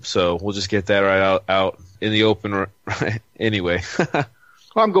anyway. So we'll just get that right out in the open anyway.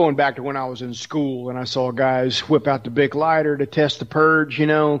 Well, I'm going back to when I was in school and I saw guys whip out the Bic lighter to test the purge, you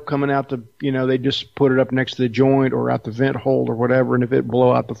know, coming out they just put it up next to the joint or out the vent hole or whatever, and if it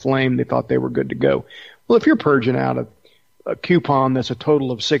blow out the flame, they thought they were good to go. Well, if you're purging out a coupon that's a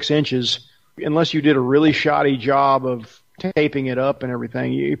total of 6 inches, unless you did a really shoddy job of taping it up and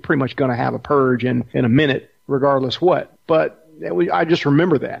everything, you're pretty much going to have a purge in a minute, regardless what. But I just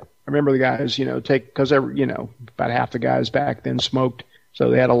remember that. I remember the guys, you know, because about half the guys back then smoked. So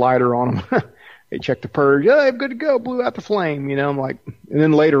they had a lighter on them. They checked the purge. Yeah, I'm good to go. Blew out the flame. You know, I'm like, and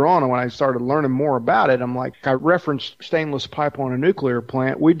then later on when I started learning more about it, I'm like, I referenced stainless pipe on a nuclear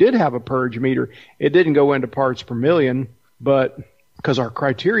plant. We did have a purge meter. It didn't go into parts per million, but because our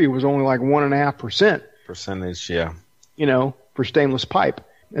criteria was only like 1.5%. Percentage, yeah. You know, for stainless pipe.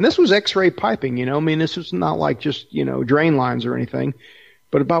 And this was X-ray piping, you know. I mean, this was not like just, you know, drain lines or anything,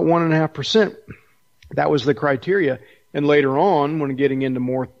 but about 1.5%. That was the criteria. And later on, when getting into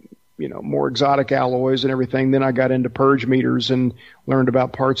more exotic alloys and everything, then I got into purge meters and learned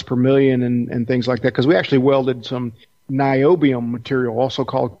about parts per million and things like that. Because we actually welded some niobium material, also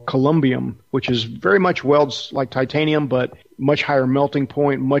called columbium, which is very much welds like titanium, but much higher melting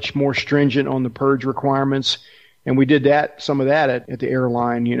point, much more stringent on the purge requirements. And we did some of that at the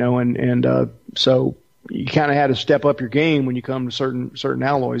airline, you know, and so you kind of had to step up your game when you come to certain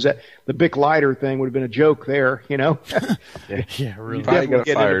alloys. The Bic lighter thing would have been a joke there, you know. Yeah, really. You definitely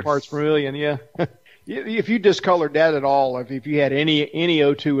get into parts per million, yeah. If you discolored that at all, if you had any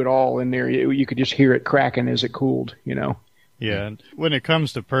O2 at all in there, you could just hear it cracking as it cooled, you know. Yeah, and when it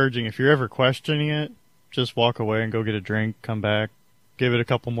comes to purging, if you're ever questioning it, just walk away and go get a drink, come back, give it a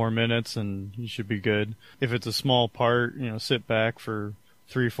couple more minutes, and you should be good. If it's a small part, you know, sit back for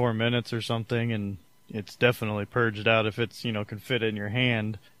 3-4 minutes or something, and it's definitely purged out. If it's, you know, can fit in your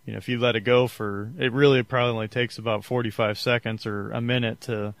hand, you know, if you let it go it really probably only takes about 45 seconds or a minute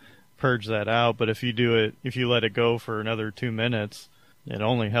to purge that out. But if you let it go for another 2 minutes, it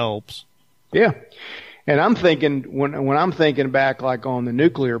only helps. Yeah. And I'm thinking, when I'm thinking back, like on the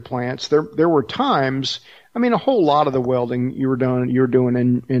nuclear plants, there were times, I mean, a whole lot of the welding you were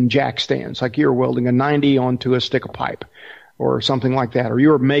doing in jack stands, like you were welding a 90 onto a stick of pipe, or something like that, or you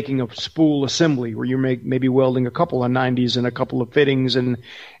were making a spool assembly where you're maybe welding a couple of 90s and a couple of fittings, and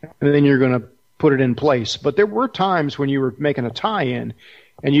then you're going to put it in place. But there were times when you were making a tie-in,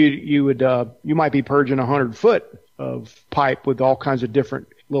 and you might be purging 100 foot of pipe with all kinds of different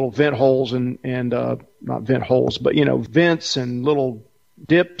little vent holes and not vent holes, but, you know, vents and little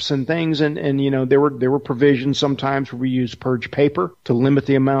dips and things, and you know, there were provisions sometimes where we used purge paper to limit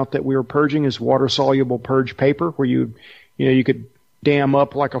the amount that we were purging as water soluble purge paper, where you could dam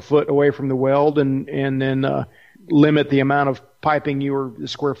up like a foot away from the weld and then limit the amount of piping the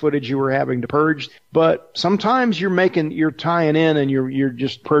square footage you were having to purge. But sometimes you're tying in and you're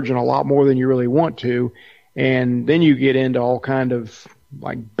just purging a lot more than you really want to, and then you get into all kind of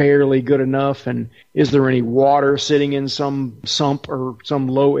like barely good enough, and is there any water sitting in some sump or some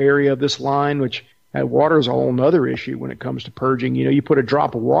low area of this line, which And water is a whole nother issue when it comes to purging. You put a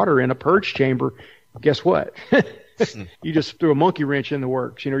drop of water in a purge chamber, guess what? You just threw a monkey wrench in the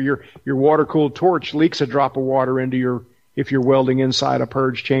works. Your water-cooled torch leaks a drop of water into if you're welding inside a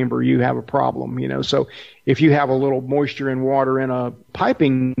purge chamber, you have a problem. So if you have a little moisture and water in a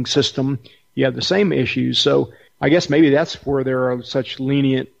piping system, you have the same issues. So I guess maybe that's where there are such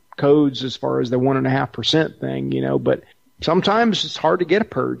lenient codes as far as the 1.5% thing, but sometimes it's hard to get a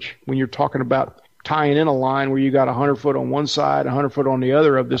purge when you're talking about tying in a line where you got 100 foot on one side, 100 foot on the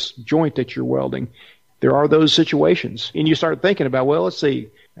other of this joint that you're welding. There are those situations. And you start thinking about, well, let's see,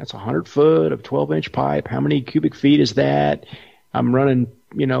 that's 100 foot of 12-inch pipe. How many cubic feet is that? I'm running,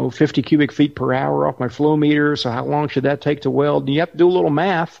 50 cubic feet per hour off my flow meter. So how long should that take to weld? And you have to do a little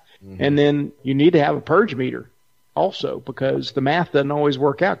math. And then you need to have a purge meter also, because the math doesn't always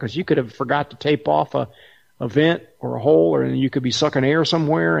work out, because you could have forgot to tape off a vent or a hole, or you could be sucking air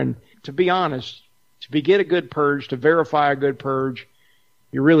somewhere. And to be honest, to get a good purge, to verify a good purge,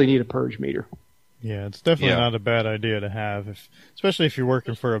 you really need a purge meter. Yeah, it's definitely not a bad idea to have, especially if you're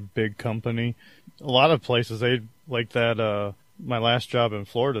working for a big company. A lot of places, they like that. My last job in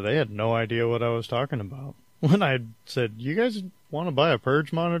Florida, they had no idea what I was talking about. When I said, "You guys want to buy a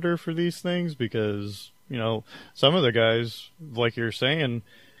purge monitor for these things?" Because some of the guys, like you're saying,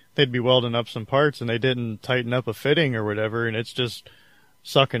 they'd be welding up some parts and they didn't tighten up a fitting or whatever, and it's just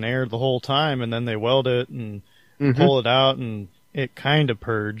sucking air the whole time, and then they weld it and pull it out, and it kind of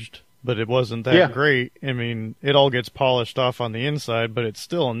purged, but it wasn't that great. I mean, it all gets polished off on the inside, but it's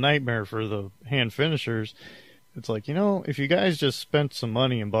still a nightmare for the hand finishers. It's like, if you guys just spent some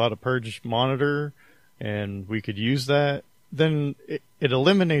money and bought a purge monitor and we could use that, then it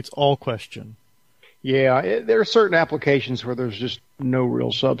eliminates all question. Yeah, there are certain applications where there's just no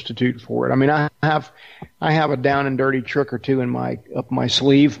real substitute for it. I mean, I have a down and dirty trick or two up my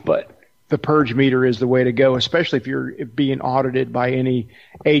sleeve, but the purge meter is the way to go, especially if you're being audited by any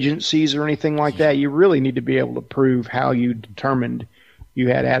agencies or anything like that. You really need to be able to prove how you determined you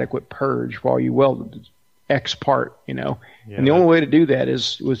had adequate purge while you welded X part, Yeah, and the only way to do that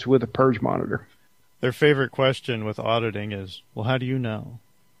was with a purge monitor. Their favorite question with auditing is, well, how do you know?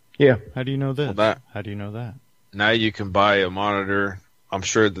 Yeah. How do you know this? Well, how do you know that? Now you can buy a monitor. I'm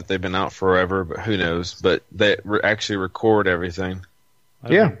sure that they've been out forever, but who knows? But they actually record everything.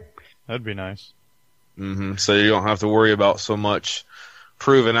 That'd be nice. So you don't have to worry about so much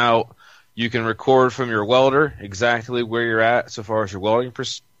proving out. You can record from your welder exactly where you're at so far as your welding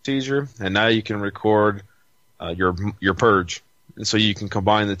procedure, and now you can record your purge. And so you can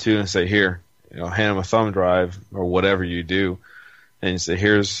combine the two and say, here, hand them a thumb drive or whatever you do. And you say,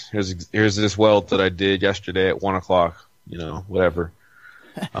 here's this weld that I did yesterday at 1 o'clock, whatever.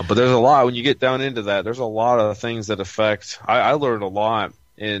 But there's a lot, when you get down into that, there's a lot of things that affect. I learned a lot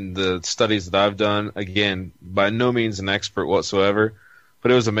in the studies that I've done. Again, by no means an expert whatsoever,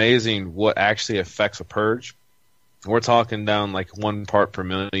 but it was amazing what actually affects a purge. We're talking down like 1 part per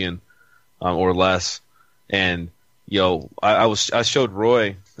million or less. And, I showed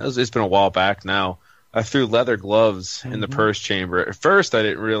Roy, it's been a while back now, I threw leather gloves in the purge chamber. At first, I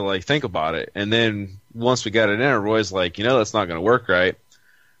didn't really think about it. And then once we got it in, Roy's like, that's not going to work right.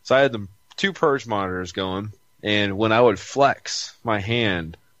 So I had the 2 purge monitors going. And when I would flex my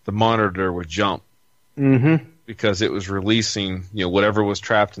hand, the monitor would jump. Because it was releasing, whatever was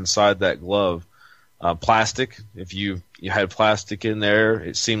trapped inside that glove. Plastic, if you had plastic in there,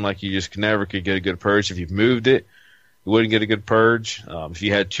 it seemed like you just never could get a good purge. If you moved it, you wouldn't get a good purge. If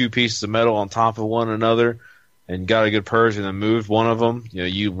you had 2 pieces of metal on top of one another and got a good purge and then moved one of them,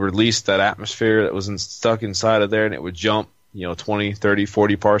 you released that atmosphere that was stuck inside of there, and it would jump, 20, 30,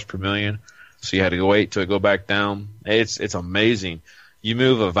 40 parts per million. So you had to wait till it go back down. It's amazing. You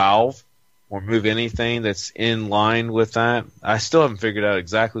move a valve or move anything that's in line with that. I still haven't figured out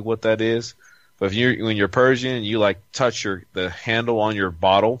exactly what that is. But when you're purging, you touch the handle on your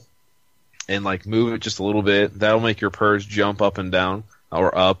bottle and move it just a little bit. That'll make your purge jump up and down,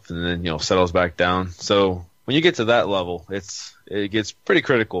 or up, and then settles back down. So when you get to that level, it gets pretty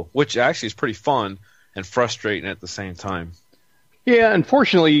critical, which actually is pretty fun and frustrating at the same time. Yeah,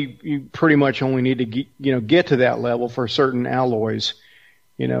 unfortunately, you pretty much only need to get to that level for certain alloys.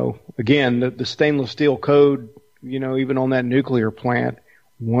 Again, the stainless steel code, even on that nuclear plant,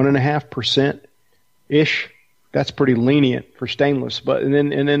 1.5% ish. That's pretty lenient for stainless. But and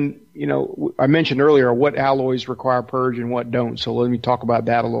then I mentioned earlier what alloys require purge and what don't. So let me talk about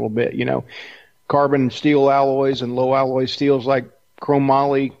that a little bit. Carbon steel alloys and low alloy steels like chrome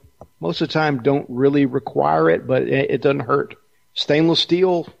moly most of the time don't really require it, but it doesn't hurt. Stainless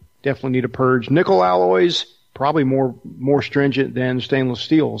steel definitely need a purge. Nickel alloys probably more stringent than stainless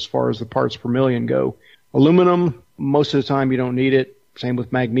steel as far as the parts per million go. Aluminum, most of the time you don't need it. Same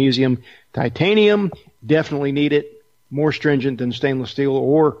with magnesium. Titanium, definitely need it. More stringent than stainless steel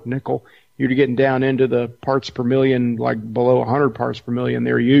or nickel. You're getting down into the parts per million, like below 100 parts per million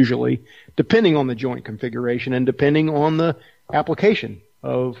there usually, depending on the joint configuration and depending on the application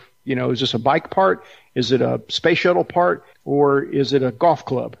of, is this a bike part? Is it a space shuttle part? Or is it a golf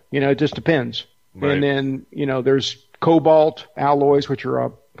club? It just depends. Right. And then, there's cobalt alloys, which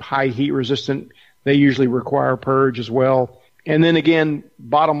are high heat resistant. They usually require purge as well. And then again,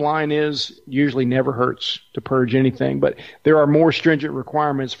 bottom line is usually never hurts to purge anything, but there are more stringent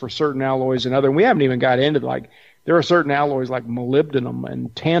requirements for certain alloys than other. And we haven't even got into there are certain alloys like molybdenum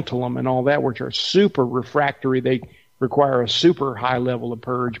and tantalum and all that, which are super refractory. They require a super high level of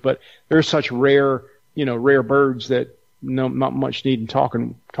purge, but they're such rare birds that not much need in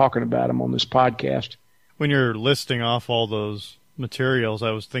talking about them on this podcast. When you're listing off all those materials, I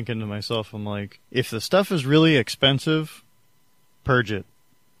was thinking to myself, I'm like, if the stuff is really expensive, purge it.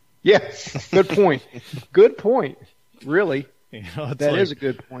 Yeah, good point. Good point. Really, that is a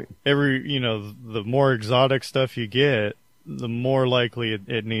good point. The more exotic stuff you get, the more likely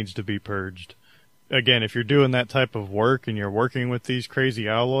it needs to be purged. Again, if you're doing that type of work and you're working with these crazy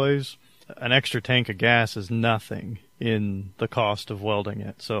alloys, an extra tank of gas is nothing in the cost of welding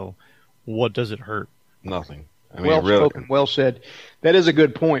it. So, what does it hurt? Nothing. Well spoken, well said. That is a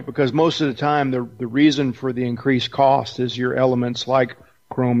good point because most of the time the reason for the increased cost is your elements like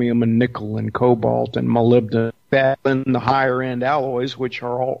chromium and nickel and cobalt and molybdenum and the higher end alloys, which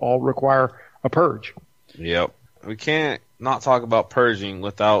are all require a purge. Yep. We can't not talk about purging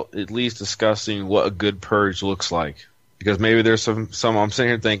without at least discussing what a good purge looks like. Because maybe there's some I'm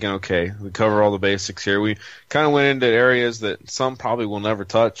sitting here thinking, okay, we cover all the basics here. We kind of went into areas that some probably will never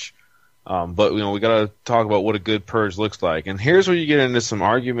touch. But we got to talk about what a good purge looks like. And here's where you get into some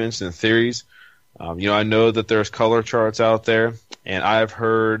arguments and theories. I know that there's color charts out there, and I've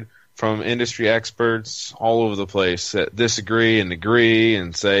heard from industry experts all over the place that disagree and agree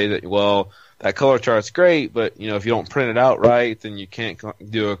and say that, well, that color chart's great, but if you don't print it out right, then you can't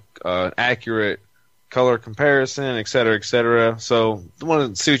do an accurate color comparison, et cetera, et cetera. So I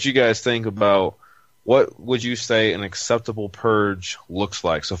want to see what you guys think about. What would you say an acceptable purge looks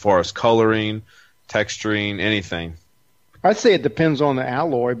like so far as coloring, texturing, anything? I'd say it depends on the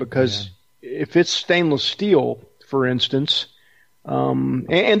alloy because if it's stainless steel, for instance,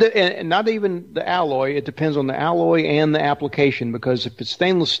 and not even the alloy, it depends on the alloy and the application because if it's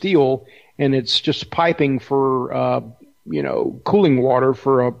stainless steel and it's just piping for cooling water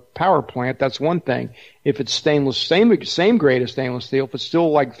for a power plant, that's one thing. If it's stainless, same grade as stainless steel, if it's still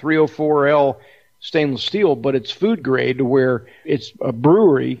like 304L stainless steel, but it's food grade to where it's a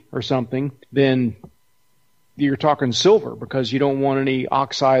brewery or something, then you're talking silver because you don't want any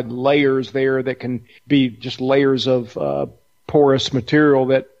oxide layers there that can be just layers of porous material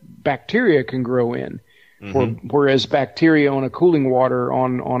that bacteria can grow in. Mm-hmm. Whereas bacteria on a cooling water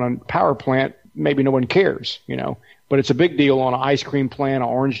on a power plant, maybe no one cares, but it's a big deal on an ice cream plant, an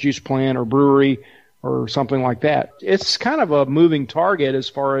orange juice plant, or brewery, or something like that. It's kind of a moving target as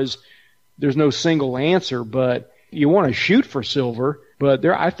far as there's no single answer, but you want to shoot for silver. But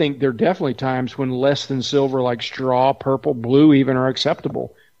I think there are definitely times when less than silver, like straw, purple, blue even, are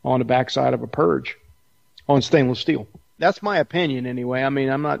acceptable on the backside of a purge on stainless steel. That's my opinion anyway. I mean,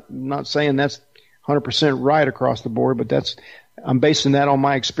 I'm not saying that's 100% right across the board, but I'm basing that on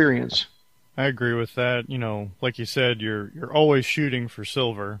my experience. I agree with that. Like you said, you're always shooting for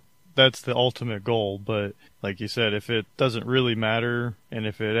silver. That's the ultimate goal, but like you said, if it doesn't really matter and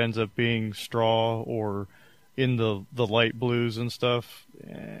if it ends up being straw or in the light blues and stuff,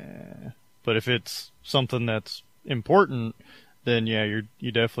 but if it's something that's important, then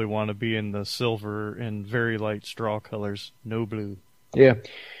you definitely want to be in the silver and very light straw colors, no blue. Yeah,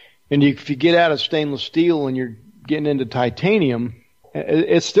 and if you get out of stainless steel and you're getting into titanium,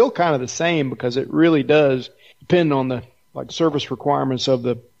 it's still kind of the same because it really does depend on the service requirements of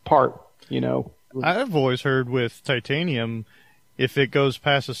the part, I've always heard with titanium, if it goes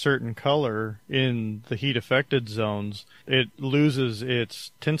past a certain color in the heat affected zones, it loses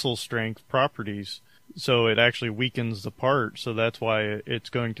its tensile strength properties. So it actually weakens the part. So that's why it's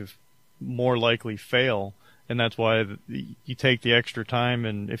going to more likely fail. And that's why you take the extra time.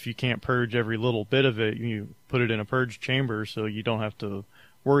 And if you can't purge every little bit of it, you put it in a purge chamber so you don't have to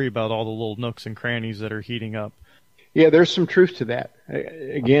worry about all the little nooks and crannies that are heating up. Yeah, there's some truth to that.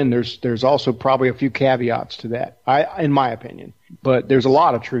 Again, there's also probably a few caveats to that, in my opinion. But there's a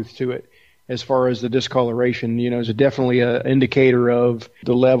lot of truth to it as far as the discoloration. Is definitely an indicator of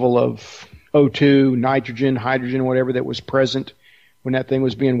the level of O2, nitrogen, hydrogen, whatever that was present when that thing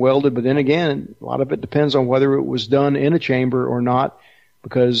was being welded. But then again, a lot of it depends on whether it was done in a chamber or not,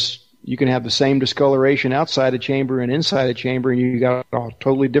 because you can have the same discoloration outside a chamber and inside a chamber, and you got a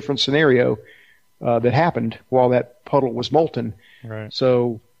totally different scenario that happened while that puddle was molten. Right.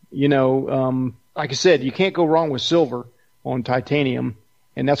 So, like I said, you can't go wrong with silver on titanium,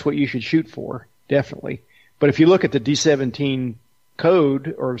 and that's what you should shoot for, definitely. But if you look at the D17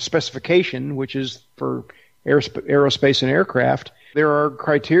 code or specification, which is for aerospace and aircraft, there are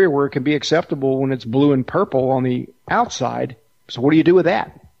criteria where it can be acceptable when it's blue and purple on the outside. So what do you do with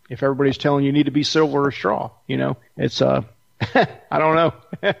that? If everybody's telling you need to be silver or straw, it's I don't know.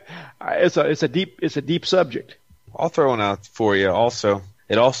 It's a deep subject. I'll throw one out for you also.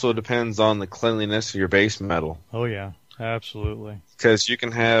 It also depends on the cleanliness of your base metal. Oh, yeah, absolutely. Because you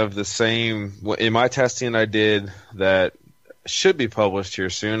can have the same, in my testing I did that should be published here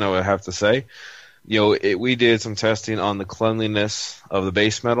soon, I would have to say. We did some testing on the cleanliness of the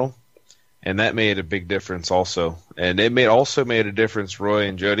base metal, and that made a big difference also. And it also made a difference, Roy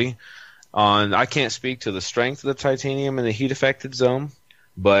and Jody, on, I can't speak to the strength of the titanium in the heat affected zone,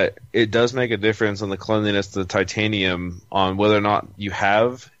 but it does make a difference on the cleanliness of the titanium on whether or not you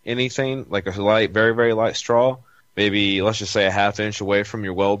have anything, like a light, very, very light straw, maybe let's just say a half inch away from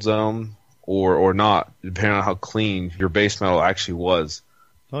your weld zone, or not, depending on how clean your base metal actually was.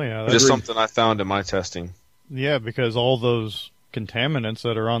 Oh, yeah. Just something I found in my testing. Yeah, because all those contaminants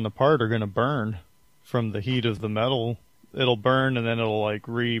that are on the part are going to burn from the heat of the metal. It'll burn, and then it'll like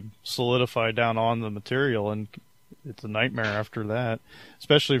re-solidify down on the material, and it's a nightmare after that.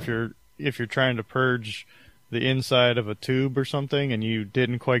 Especially if you're trying to purge the inside of a tube or something, and you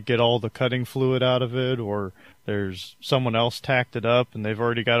didn't quite get all the cutting fluid out of it, or there's someone else tacked it up, and they've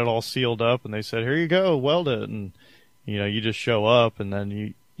already got it all sealed up, and they said, "Here you go, weld it," and you just show up, and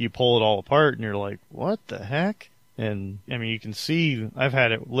then you pull it all apart, and you're like, "What the heck?" And I mean, you can see I've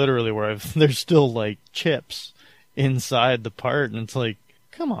had it literally where there's still like chips inside the part, and it's like,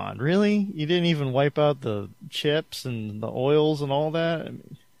 come on, really? You didn't even wipe out the chips and the oils and all that? I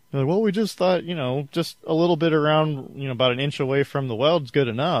mean, like, well, we just thought, just a little bit around, about an inch away from the weld's good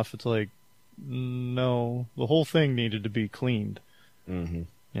enough. It's like, no, the whole thing needed to be cleaned. Mm-hmm.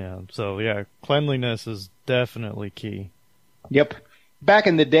 Yeah, so yeah, cleanliness is definitely key. Yep. Back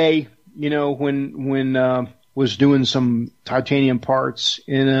in the day, when was doing some titanium parts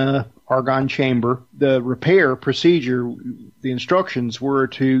in a argon chamber, the repair procedure, the instructions were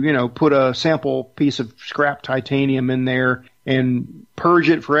to, put a sample piece of scrap titanium in there and purge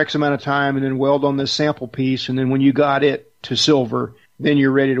it for X amount of time and then weld on this sample piece. And then when you got it to silver, then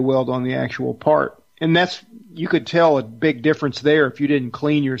you're ready to weld on the actual part. And you could tell a big difference there if you didn't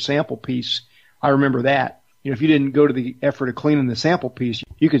clean your sample piece. I remember that. If you didn't go to the effort of cleaning the sample piece,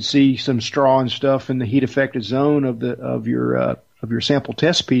 you could see some straw and stuff in the heat affected zone of your sample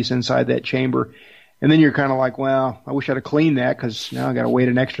test piece inside that chamber. And then you're kind of like, well, I wish I'd have cleaned that, because now I got to wait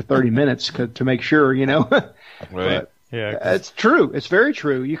an extra 30 minutes to make sure, Right. But Yeah. it's true. It's very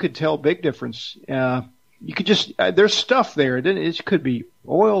true. You could tell a big difference. You could just, there's stuff there. It could be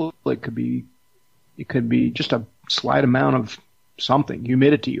oil. It could be just a slight amount of something,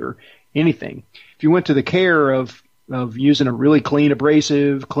 humidity or anything. If you went to the care of using a really clean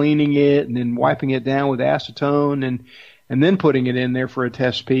abrasive, cleaning it, and then wiping it down with acetone and then putting it in there for a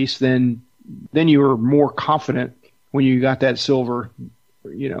test piece, then you were more confident when you got that silver,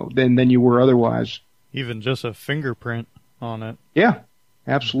 than you were otherwise. Even just a fingerprint on it. Yeah,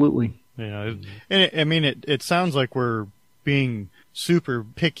 absolutely. And it sounds like we're being super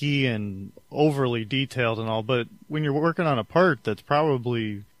picky and overly detailed and all, but when you're working on a part that's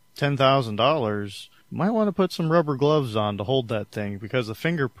probably $10,000, you might want to put some rubber gloves on to hold that thing, because a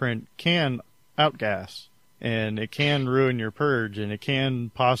fingerprint can outgas, and it can ruin your purge, and it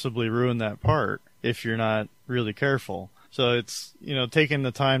can possibly ruin that part if you're not really careful. So it's, taking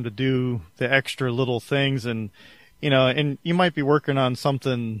the time to do the extra little things, and you might be working on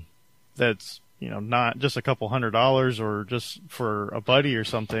something that's, not just a couple $100 or just for a buddy or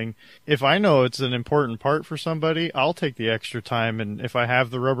something. If I know it's an important part for somebody, I'll take the extra time, and if I have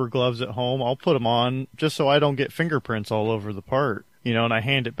the rubber gloves at home, I'll put them on just so I don't get fingerprints all over the part. And I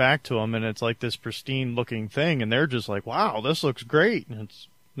hand it back to them, and it's like this pristine looking thing, and they're just like, wow, this looks great. And it's,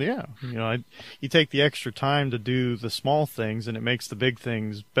 yeah, you take the extra time to do the small things, and it makes the big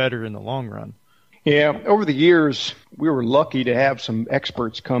things better in the long run. Yeah, over the years, we were lucky to have some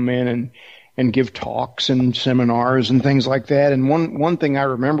experts come in and give talks and seminars and things like that. And one thing I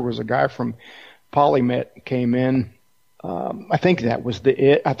remember was a guy from Polymet came in. I think that was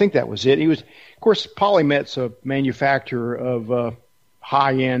it. He was, of course, Polymet's a manufacturer of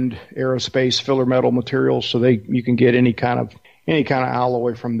high-end aerospace filler metal materials, so you can get any kind of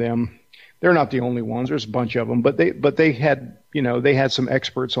alloy from them. They're not the only ones. There's a bunch of them, but they had some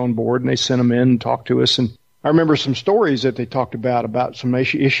experts on board, and they sent them in and talked to us. And I remember some stories that they talked about some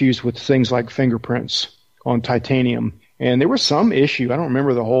issues with things like fingerprints on titanium. And there was some issue. I don't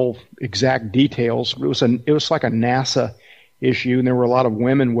remember the whole exact details. It was like a NASA issue, and there were a lot of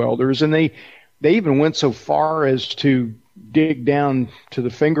women welders, and they even went so far as to dig down to the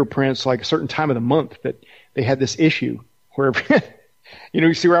fingerprints like a certain time of the month that they had this issue where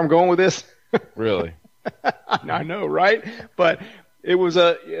you see where I'm going with this? Really? I know, right? But it was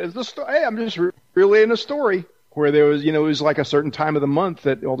the story. Hey, I'm just relaying a story where there was, it was like a certain time of the month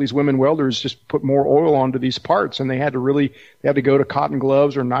that all these women welders just put more oil onto these parts, and they had to go to cotton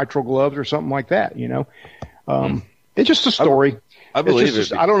gloves or nitrile gloves or something like that. It's just a story. I believe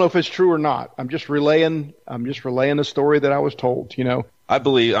it. I don't know if it's true or not. I'm just relaying the story that I was told. I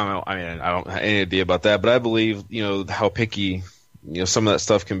believe. I don't have any idea about that, but I believe how picky some of that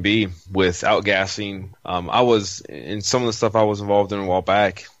stuff can be with outgassing. I was in some of the stuff I was involved in a while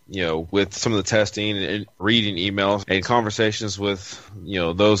back. With some of the testing and reading emails and conversations with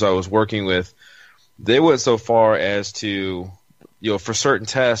those I was working with, they went so far as to for certain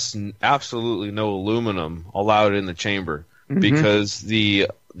tests, absolutely no aluminum allowed in the chamber. Mm-hmm. Because the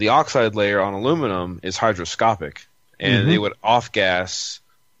oxide layer on aluminum is hygroscopic, and they would off-gas,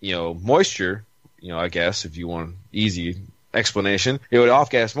 moisture, I guess if you want easy explanation, it would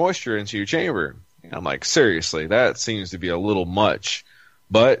off-gas moisture into your chamber. And I'm like, seriously, that seems to be a little much.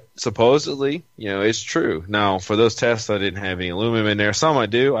 But supposedly, it's true. Now, for those tests, I didn't have any aluminum in there. Some I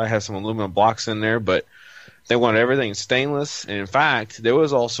do. I have some aluminum blocks in there, but they want everything stainless. And in fact, there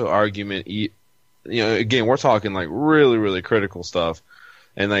was also argument. Again, we're talking like really, really critical stuff,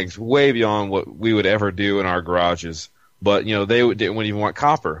 and like way beyond what we would ever do in our garages. But they didn't even want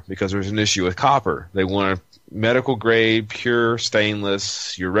copper because there's an issue with copper. They wanted medical grade, pure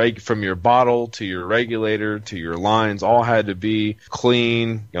stainless. From your bottle to your regulator to your lines, all had to be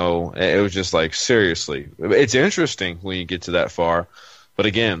clean. It was just like, seriously. It's interesting when you get to that far, but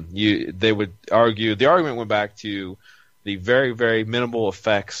again, they would argue. The argument went back to the very, very minimal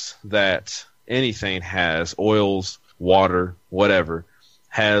effects that anything has, oils, water, whatever,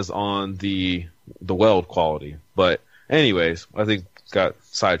 has on the weld quality. But anyways, I think got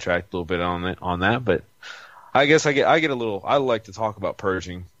sidetracked a little bit on that, but I guess I like to talk about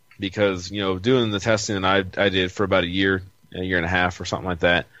purging because, doing the testing that I did for about a year and a half or something like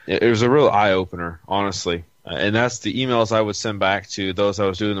that, it was a real eye opener, honestly. And that's the emails I would send back to those I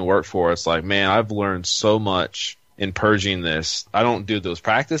was doing the work for. It's like, man, I've learned so much in purging this. I don't do those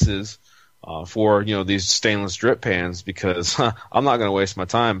practices for these stainless drip pans because I'm not going to waste my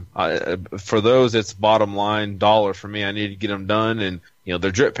time. For those, it's bottom line dollar for me. I need to get them done, and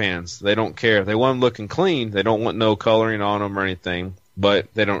they're drip pans. They don't care. They want them looking clean. They don't want no coloring on them or anything,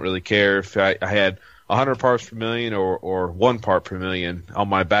 but they don't really care if I had 100 parts per million or 1 part per million on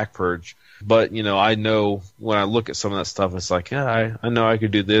my back purge. But I know when I look at some of that stuff, it's like, yeah, I know I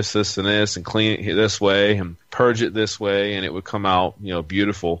could do this, and this, and clean it this way, and purge it this way, and it would come out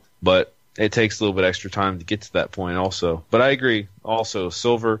beautiful. But it takes a little bit extra time to get to that point also. But I agree. Also,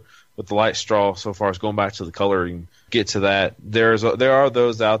 silver with the light straw, so far as going back to the coloring, get to that. There are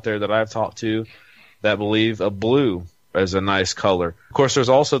those out there that I've talked to that believe a blue is a nice color. Of course, there's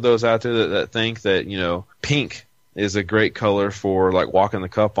also those out there that think that, pink is a great color for like walking the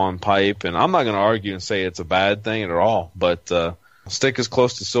cup on pipe. And I'm not going to argue and say it's a bad thing at all, but stick as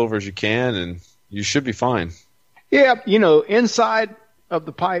close to silver as you can and you should be fine. Yeah, inside of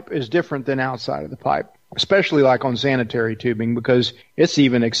the pipe is different than outside of the pipe, especially like on sanitary tubing, because it's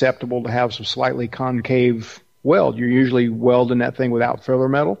even acceptable to have some slightly concave weld. You're usually welding that thing without filler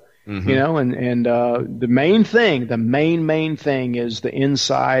metal, and the main thing is the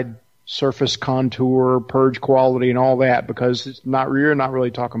inside surface contour, purge quality, and all that, because you're not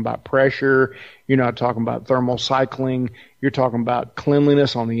really talking about pressure, you're not talking about thermal cycling, you're talking about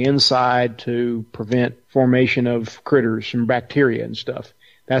cleanliness on the inside to prevent formation of critters and bacteria and stuff.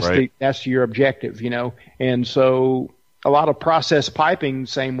 That's your objective, And so a lot of process piping,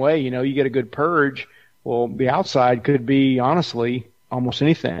 same way, you get a good purge. Well, the outside could be honestly almost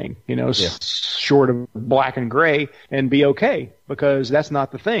anything, short of black and gray, and be okay, because that's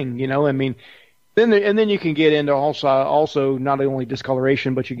not the thing, Then you can get into also not only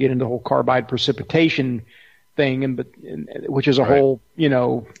discoloration, but you get into the whole carbide precipitation thing, which is a whole,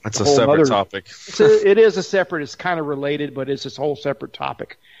 it's a separate topic. It is a separate. It's kind of related, but it's this whole separate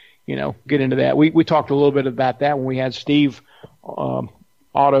topic. Get into that. We talked a little bit about that when we had Steve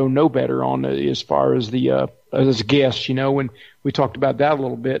Otto Know Better on as far as the as guests, when we talked about that a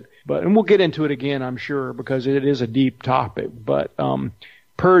little bit. And we'll get into it again, I'm sure, because it is a deep topic. But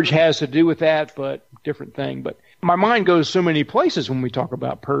purge has to do with that, but different thing. But my mind goes so many places when we talk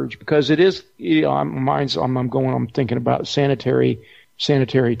about purge, because it is, I'm thinking about sanitary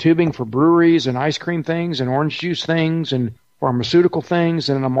tubing for breweries and ice cream things and orange juice things and pharmaceutical things.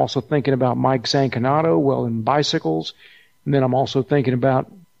 And I'm also thinking about Mike Zanconato welding bicycles. And then I'm also thinking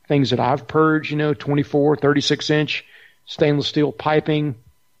about things that I've purged, 24, 36-inch stainless steel piping,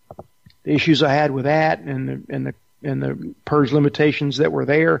 the issues I had with that and the purge limitations that were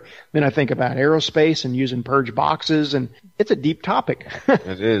there. Then I think about aerospace and using purge boxes, and it's a deep topic.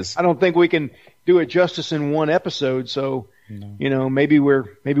 It is. I don't think we can do it justice in one episode. So, maybe we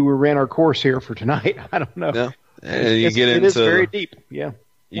ran our course here for tonight. I don't know. No. It is very deep. Yeah.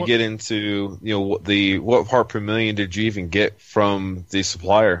 You get into what part per million did you even get from the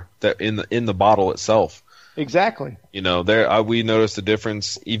supplier that in the bottle itself? Exactly. We noticed the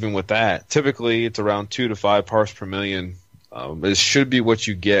difference even with that. Typically, it's around 2 to 5 parts per million. It should be what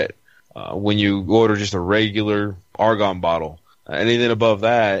you get when you order just a regular argon bottle. Anything above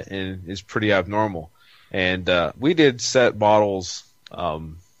that is pretty abnormal. And we did set bottles,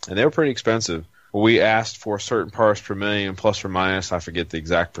 and they were pretty expensive. We asked for certain parts per million, plus or minus, I forget the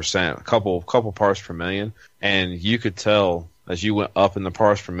exact percent, a couple parts per million, and you could tell as you went up in the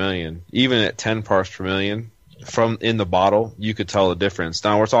parts per million, even at 10 parts per million from in the bottle, you could tell the difference.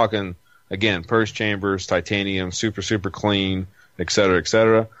 Now we're talking again, purge chambers, titanium, super clean, et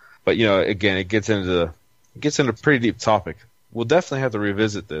cetera. But again, it gets into a pretty deep topic. We'll definitely have to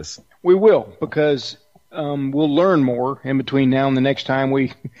revisit this. We will, because we'll learn more in between now and the next time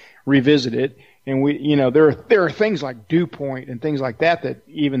we revisit it. And there are things like dew point and things like that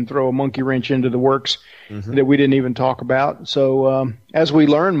even throw a monkey wrench into the works that we didn't even talk about. So as we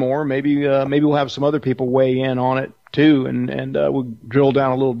learn more, maybe we'll have some other people weigh in on it too, and we'll drill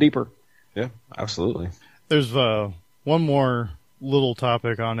down a little deeper. Yeah, absolutely. There's one more little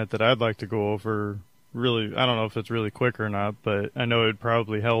topic on it that I'd like to go over. Really, I don't know if it's really quick or not, but I know it'd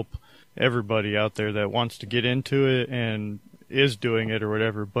probably help everybody out there that wants to get into it and is doing it or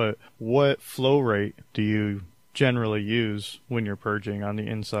whatever. But what flow rate do you generally use when you're purging on the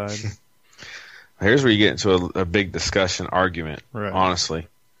inside? Here's where you get into a big discussion argument, right. Honestly,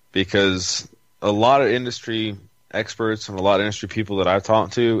 because a lot of industry experts and a lot of industry people that I've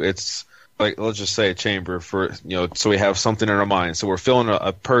talked to, it's like, let's just say a chamber for, so we have something in our mind. So we're filling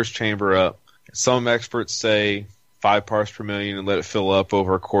a purge chamber up. Some experts say 5 parts per million and let it fill up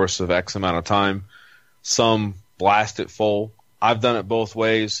over a course of X amount of time. Some blast it full. I've done it both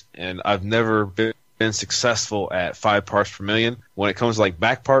ways, and I've never been successful at 5 parts per million. When it comes to like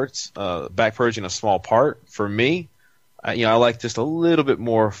back purging a small part, for me, I like just a little bit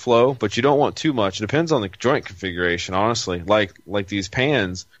more flow, but you don't want too much. It depends on the joint configuration, honestly. Like these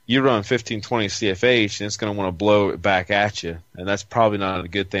pans, you run 15, 20 CFH, and it's going to want to blow it back at you, and that's probably not a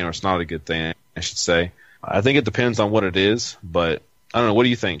good thing, or it's not a good thing, I should say. I think it depends on what it is, but I don't know. What do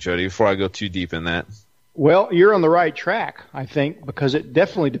you think, Jody, before I go too deep in that? Well, you're on the right track, I think, because it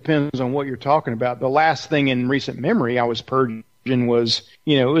definitely depends on what you're talking about. The last thing in recent memory I was purging was,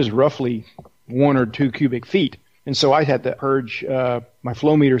 it was roughly 1 or 2 cubic feet. And so I had to purge, my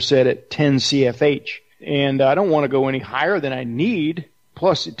flow meter set at 10 CFH. And I don't want to go any higher than I need.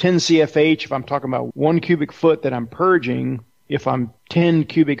 Plus 10 CFH, if I'm talking about 1 cubic foot that I'm purging, if I'm 10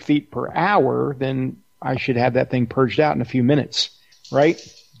 cubic feet per hour, then I should have that thing purged out in a few minutes, right?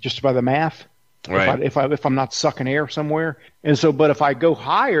 Just by the math. Right. If I'm not sucking air somewhere. And so, but if I go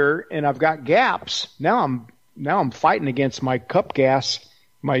higher and I've got gaps, now I'm fighting against my cup gas,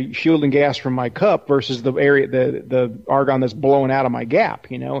 my shielding gas from my cup versus the area, the argon that's blowing out of my gap,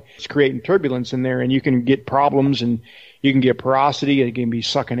 it's creating turbulence in there, and you can get problems, and you can get porosity, and it can be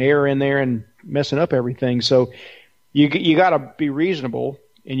sucking air in there and messing up everything. So you got to be reasonable.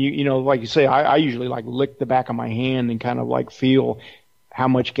 And like you say, I usually like lick the back of my hand and kind of like feel how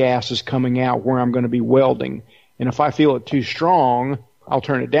much gas is coming out where I'm going to be welding. And if I feel it too strong, I'll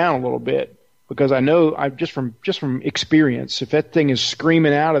turn it down a little bit, because I know just from experience, if that thing is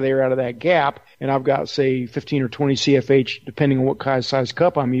screaming out of that gap, and I've got, say, 15 or 20 CFH, depending on what kind of size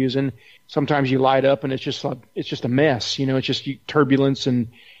cup I'm using, sometimes you light up and it's just a mess. It's just turbulence, and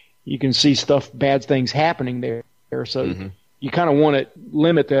you can see bad things happening there. So you kind of want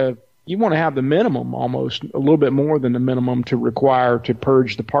to you want to have the minimum, almost a little bit more than the minimum to require to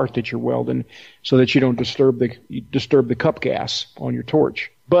purge the part that you're welding, so that you don't disturb the cup gas on your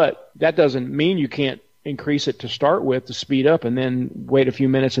torch. But that doesn't mean you can't increase it to start with to speed up, and then wait a few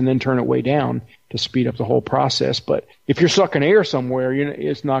minutes and then turn it way down to speed up the whole process. But if you're sucking air somewhere,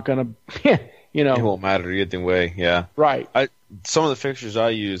 it's not going to you know. It won't matter either way, yeah. Right. Some of the fixtures I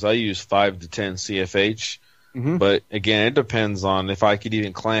use 5 to 10 CFH, but again, it depends on if I could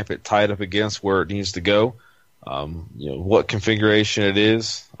even clamp it tight up against where it needs to go, what configuration it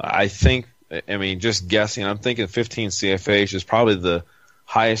is. I mean, just guessing, I'm thinking 15 CFH is probably the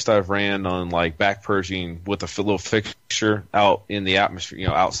highest I've ran on like back purging with a little fixture out in the atmosphere,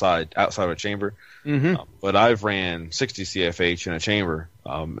 outside of a chamber. But I've ran 60 CFH in a chamber.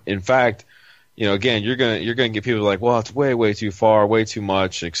 In fact, again, you're gonna get people like, well, it's way too far, way too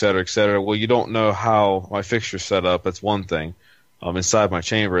much, et cetera, et cetera. Well, you don't know how my fixture's set up. That's one thing inside my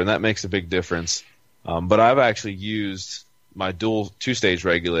chamber, and that makes a big difference. But I've actually used my dual 2-stage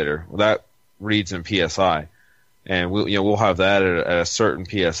regulator. Well, that reads in PSI. And we'll have that at a certain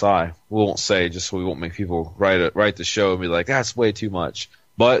PSI. We won't say, just so we won't make people write the show and be like, that's way too much.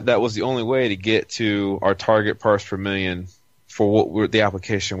 But that was the only way to get to our target parts per million for the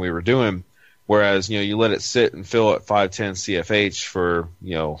application we were doing. Whereas you let it sit and fill at 510 CFH for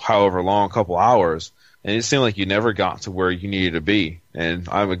however long, a couple hours, and it seemed like you never got to where you needed to be. And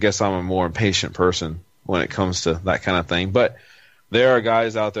I would guess I'm a more impatient person when it comes to that kind of thing. But there are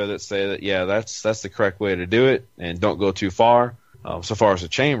guys out there that say that, yeah, that's the correct way to do it, and don't go too far, so far as the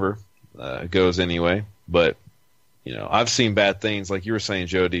chamber goes anyway. But, I've seen bad things, like you were saying,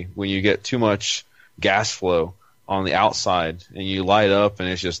 Jody, when you get too much gas flow on the outside and you light up and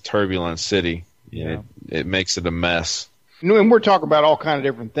it's just turbulent city. It makes it a mess. And we're talking about all kind of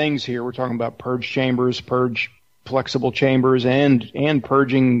different things here. We're talking about purge chambers, purge flexible chambers, and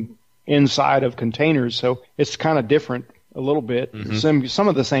purging inside of containers. So it's kind of different a little bit. Some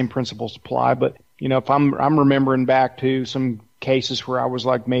of the same principles apply, but if I'm remembering back to some cases where I was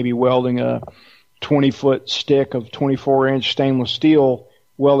like maybe welding a 20-foot stick of 24-inch stainless steel,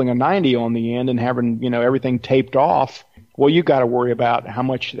 welding a 90 on the end and having everything taped off. Well, you got to worry about how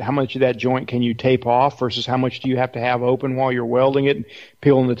much of that joint can you tape off versus how much do you have to have open while you're welding it,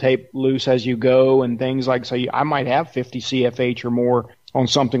 peeling the tape loose as you go and things like so. I might have 50 CFH or more on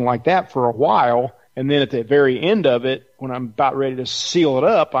something like that for a while. And then at the very end of it, when I'm about ready to seal it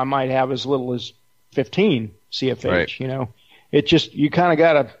up, I might have as little as 15 CFH. Right. It just, you kind of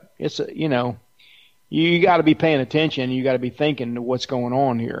got to, you got to be paying attention. You got to be thinking what's going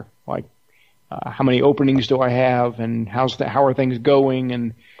on here. Like, how many openings do I have and how are things going?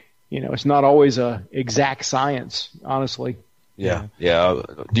 And, it's not always a exact science, honestly. Yeah.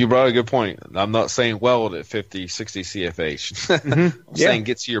 You brought a good point. I'm not saying weld at 50, 60 CFH. I'm saying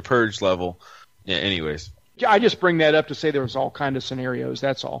get to your purge level. Yeah, anyways. I just bring that up to say there's all kind of scenarios,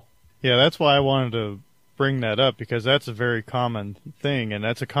 that's all. Yeah, that's why I wanted to bring that up, because that's a very common thing, and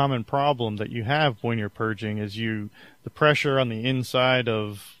that's a common problem that you have when you're purging, is the pressure on the inside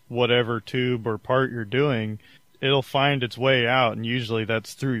of whatever tube or part you're doing, it'll find its way out, and usually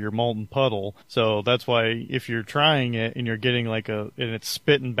that's through your molten puddle. So that's why if you're trying it and you're getting and it's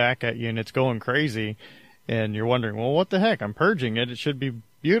spitting back at you and it's going crazy, and you're wondering, well, what the heck, I'm purging it, it should be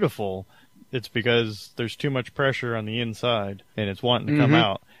beautiful. It's because there's too much pressure on the inside, and it's wanting to come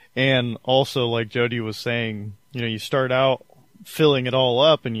out. And also, like Jody was saying, you start out filling it all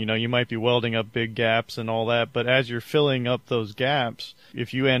up, and you might be welding up big gaps and all that, but as you're filling up those gaps,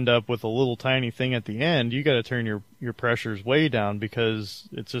 if you end up with a little tiny thing at the end, you got to turn your pressures way down, because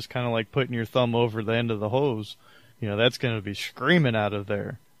it's just kind of like putting your thumb over the end of the hose. That's going to be screaming out of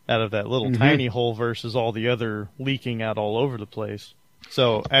there, out of that little tiny hole, versus all the other leaking out all over the place.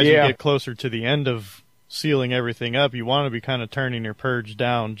 So as you get closer to the end of sealing everything up, you want to be kind of turning your purge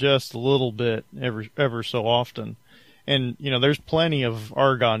down just a little bit ever so often. And, there's plenty of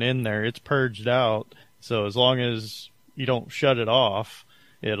argon in there. It's purged out. So as long as you don't shut it off,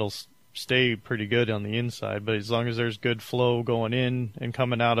 it'll stay pretty good on the inside. But as long as there's good flow going in and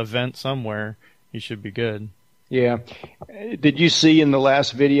coming out a vent somewhere, you should be good. Yeah. Did you see in the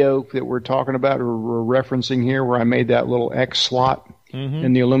last video that we're talking about, or we're referencing here, where I made that little X slot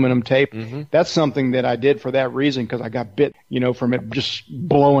in the aluminum tape? That's something that I did for that reason, because I got bit, from it just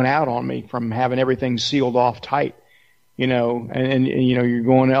blowing out on me from having everything sealed off tight, and you're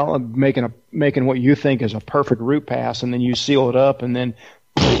going out making what you think is a perfect root pass, and then you seal it up, and then,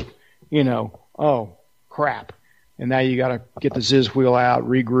 oh crap. And now you got to get the Ziz wheel out,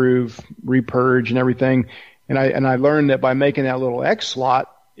 regroove, repurge and everything. And I learned that by making that little X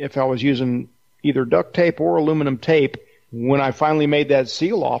slot, if I was using either duct tape or aluminum tape, when I finally made that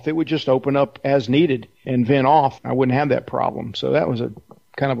seal off, it would just open up as needed and vent off. I wouldn't have that problem. So that was a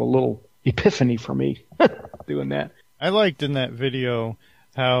kind of a little epiphany for me doing that. I liked in that video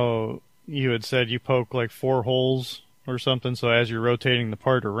how you had said you poke like 4 holes or something, so as you're rotating the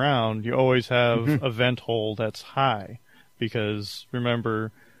part around, you always have a vent hole that's high, because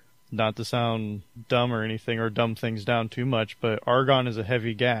remember, not to sound dumb or anything or dumb things down too much, but argon is a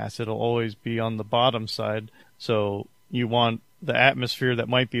heavy gas. It'll always be on the bottom side. So you want the atmosphere that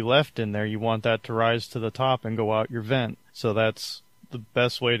might be left in there, you want that to rise to the top and go out your vent. So that's the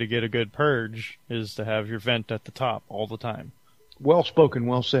best way to get a good purge, is to have your vent at the top all the time. Well spoken,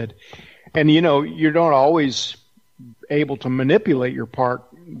 well said. And you're not always able to manipulate your part,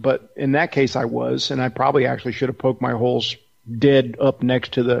 but in that case I was, and I probably actually should have poked my holes dead up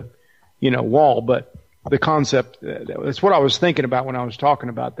next to the wall. But the concept, that's what I was thinking about when I was talking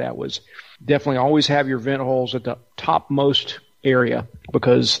about that, was definitely always have your vent holes at the topmost area,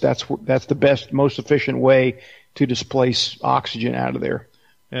 because that's the best, most efficient way to displace oxygen out of there.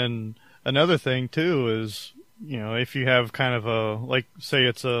 And another thing too is, if you have kind of like say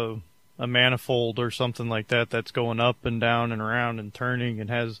it's a manifold or something like that that's going up and down and around and turning and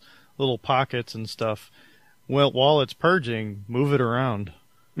has little pockets and stuff, well, while it's purging, move it around.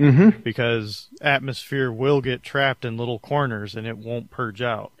 Mm-hmm. Because atmosphere will get trapped in little corners and it won't purge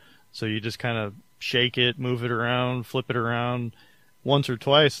out. So you just kind of shake it, move it around, flip it around once or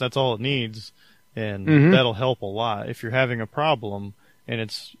twice. That's all it needs, and that'll help a lot. If you're having a problem and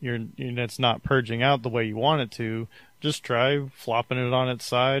it's not purging out the way you want it to, just try flopping it on its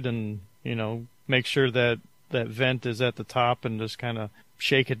side and make sure that vent is at the top, and just kind of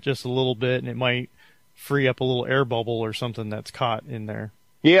shake it just a little bit, and it might free up a little air bubble or something that's caught in there.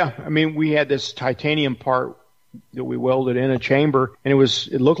 Yeah, I mean, we had this titanium part that we welded in a chamber, and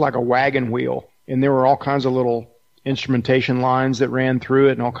it looked like a wagon wheel, and there were all kinds of little instrumentation lines that ran through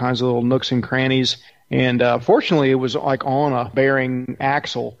it and all kinds of little nooks and crannies. And fortunately, it was like on a bearing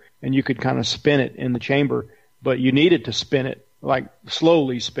axle, and you could kind of spin it in the chamber, but you needed to spin it, like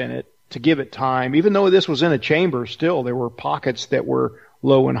slowly spin it, to give it time. Even though this was in a chamber, still there were pockets that were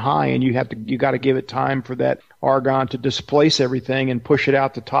low and high, and you got to give it time for that argon to displace everything and push it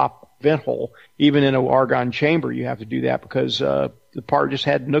out the top vent hole. Even in an argon chamber, you have to do that, because the part just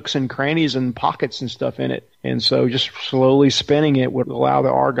had nooks and crannies and pockets and stuff in it. And so just slowly spinning it would allow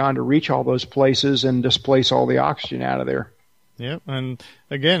the argon to reach all those places and displace all the oxygen out of there. Yep, and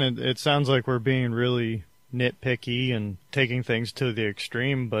again, it sounds like we're being really nitpicky and taking things to the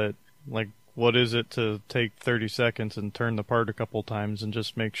extreme, but like, what is it to take 30 seconds and turn the part a couple times and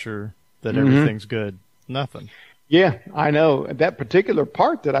just make sure that everything's good? Nothing. Yeah, I know. That particular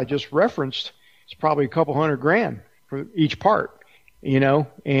part that I just referenced is probably a couple $100,000 for each part,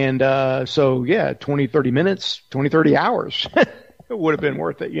 and so yeah, 20, 30 minutes, 20, 30 hours it would have been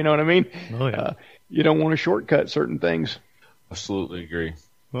worth it. You know what I mean? Oh, yeah. You don't want to shortcut certain things. Absolutely agree.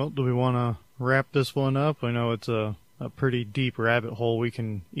 Well, do we want to wrap this one up? I know it's a pretty deep rabbit hole we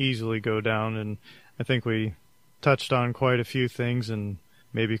can easily go down, and I think we touched on quite a few things and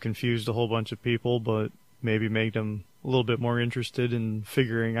maybe confused a whole bunch of people, but maybe made them a little bit more interested in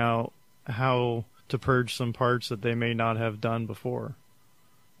figuring out how to purge some parts that they may not have done before.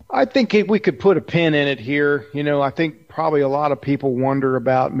 I think we could put a pin in it here. I think probably a lot of people wonder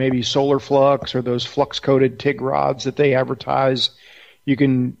about maybe solar flux or those flux-coated TIG rods that they advertise. You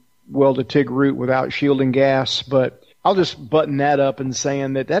can weld a TIG root without shielding gas, but I'll just button that up and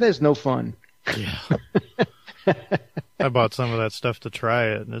saying that is no fun. Yeah. I bought some of that stuff to try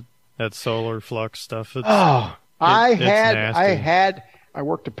it, and that solar flux stuff. I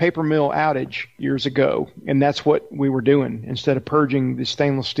worked a paper mill outage years ago, and that's what we were doing. Instead of purging the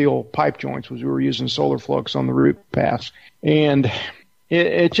stainless steel pipe joints, we were using solar flux on the root pass. And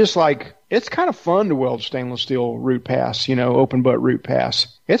it's just like, it's kind of fun to weld stainless steel root pass, open butt root pass.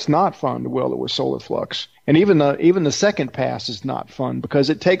 It's not fun to weld it with solar flux. And even the second pass is not fun, because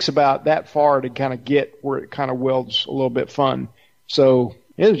it takes about that far to kind of get where it kind of welds a little bit fun. So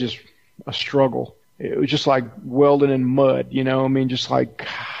it was just a struggle. It was just like welding in mud, just like,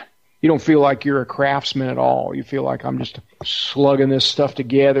 you don't feel like you're a craftsman at all. You feel like, I'm just slugging this stuff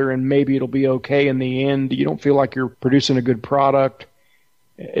together and maybe it'll be okay in the end. You don't feel like you're producing a good product.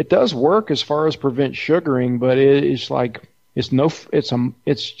 It does work as far as prevent sugaring, but it's like, it's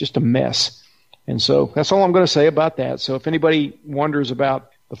just a mess. And so that's all I'm going to say about that. So if anybody wonders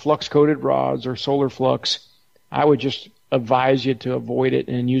about the flux-coated rods or solar flux, I would just advise you to avoid it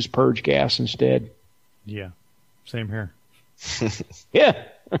and use purge gas instead. Yeah, same here. Yeah.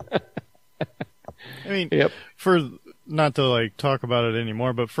 I mean, yep. For not to talk about it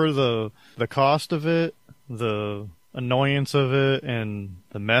anymore, but for the cost of it, the annoyance of it, and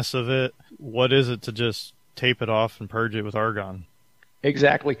the mess of it, what is it to just tape it off and purge it with argon?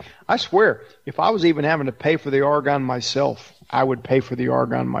 Exactly. I swear, if I was even having to pay for the argon myself, I would pay for the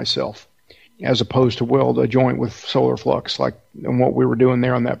argon myself, as opposed to weld a joint with solar flux and what we were doing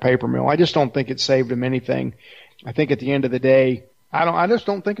there on that paper mill. I just don't think it saved them anything. I think at the end of the day, I just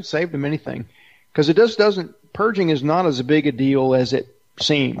don't think it saved them anything, because it doesn't. Purging is not as big a deal as it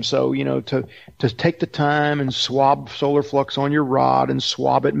seems. So, to take the time and swab solar flux on your rod and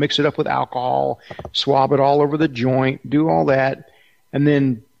swab it, mix it up with alcohol, swab it all over the joint, do all that, and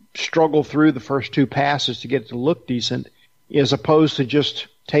then struggle through the first 2 passes to get it to look decent, as opposed to just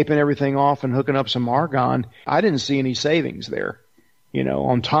taping everything off and hooking up some argon. I didn't see any savings there,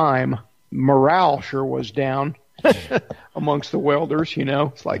 on time. Morale sure was down amongst the welders,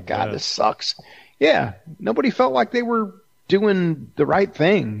 It's like, God, this sucks. Yeah, nobody felt like they were doing the right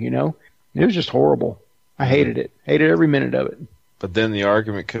thing, It was just horrible. I hated it. Hated every minute of it. But then the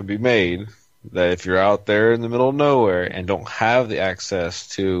argument could be made that if you're out there in the middle of nowhere and don't have the access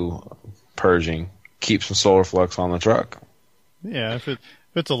to purging, keep some solar flux on the truck. Yeah, if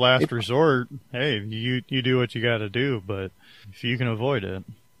it's a last resort, hey, you do what you got to do. But if you can avoid it,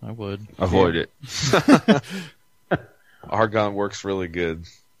 I would avoid it. Argon works really good.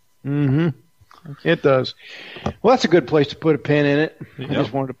 Mm-hmm. It does. Well, that's a good place to put a pin in it. Yep. I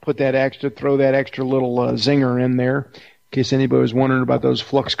just wanted to throw that extra little zinger in there, in case anybody was wondering about those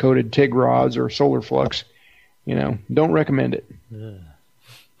flux-coated TIG rods or solar flux. Don't recommend it. Yeah.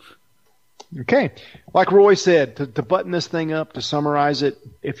 Okay. Like Roy said, to button this thing up, to summarize it,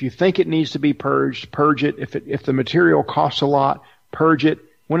 if you think it needs to be purged, purge it. If the material costs a lot, purge it.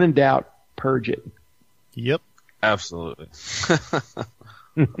 When in doubt, purge it. Yep. Absolutely.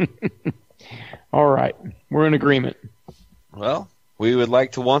 All right. We're in agreement. Well, we would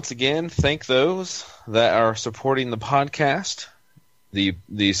like to once again thank those that are supporting the podcast. The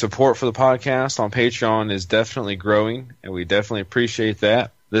support for the podcast on Patreon is definitely growing, and we definitely appreciate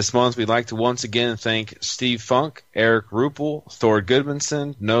that. This month, we'd like to once again thank Steve Funk, Eric Ruppel, Thor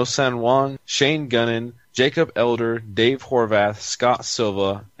Goodmanson, No San Juan, Shane Gunnan, Jacob Elder, Dave Horvath, Scott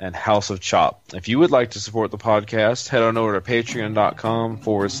Silva, and House of Chop. If you would like to support the podcast, head on over to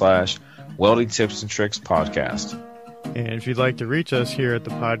patreon.com/Welding Tips and Tricks podcast. And if you'd like to reach us here at the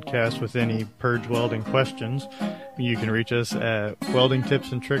podcast with any purge welding questions, you can reach us at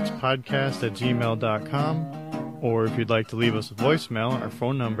weldingtipsandtrickspodcast@gmail.com. Or if you'd like to leave us a voicemail, our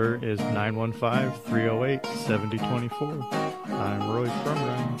phone number is 915-308-7024. I'm Roy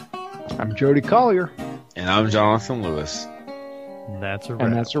Frumrun. I'm Jody Collier. And I'm Jonathan Lewis. That's a wrap.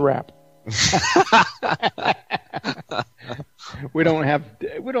 And that's a wrap. We don't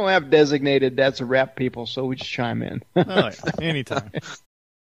have designated that's a wrap people, so we just chime in. Oh, yeah. Anytime.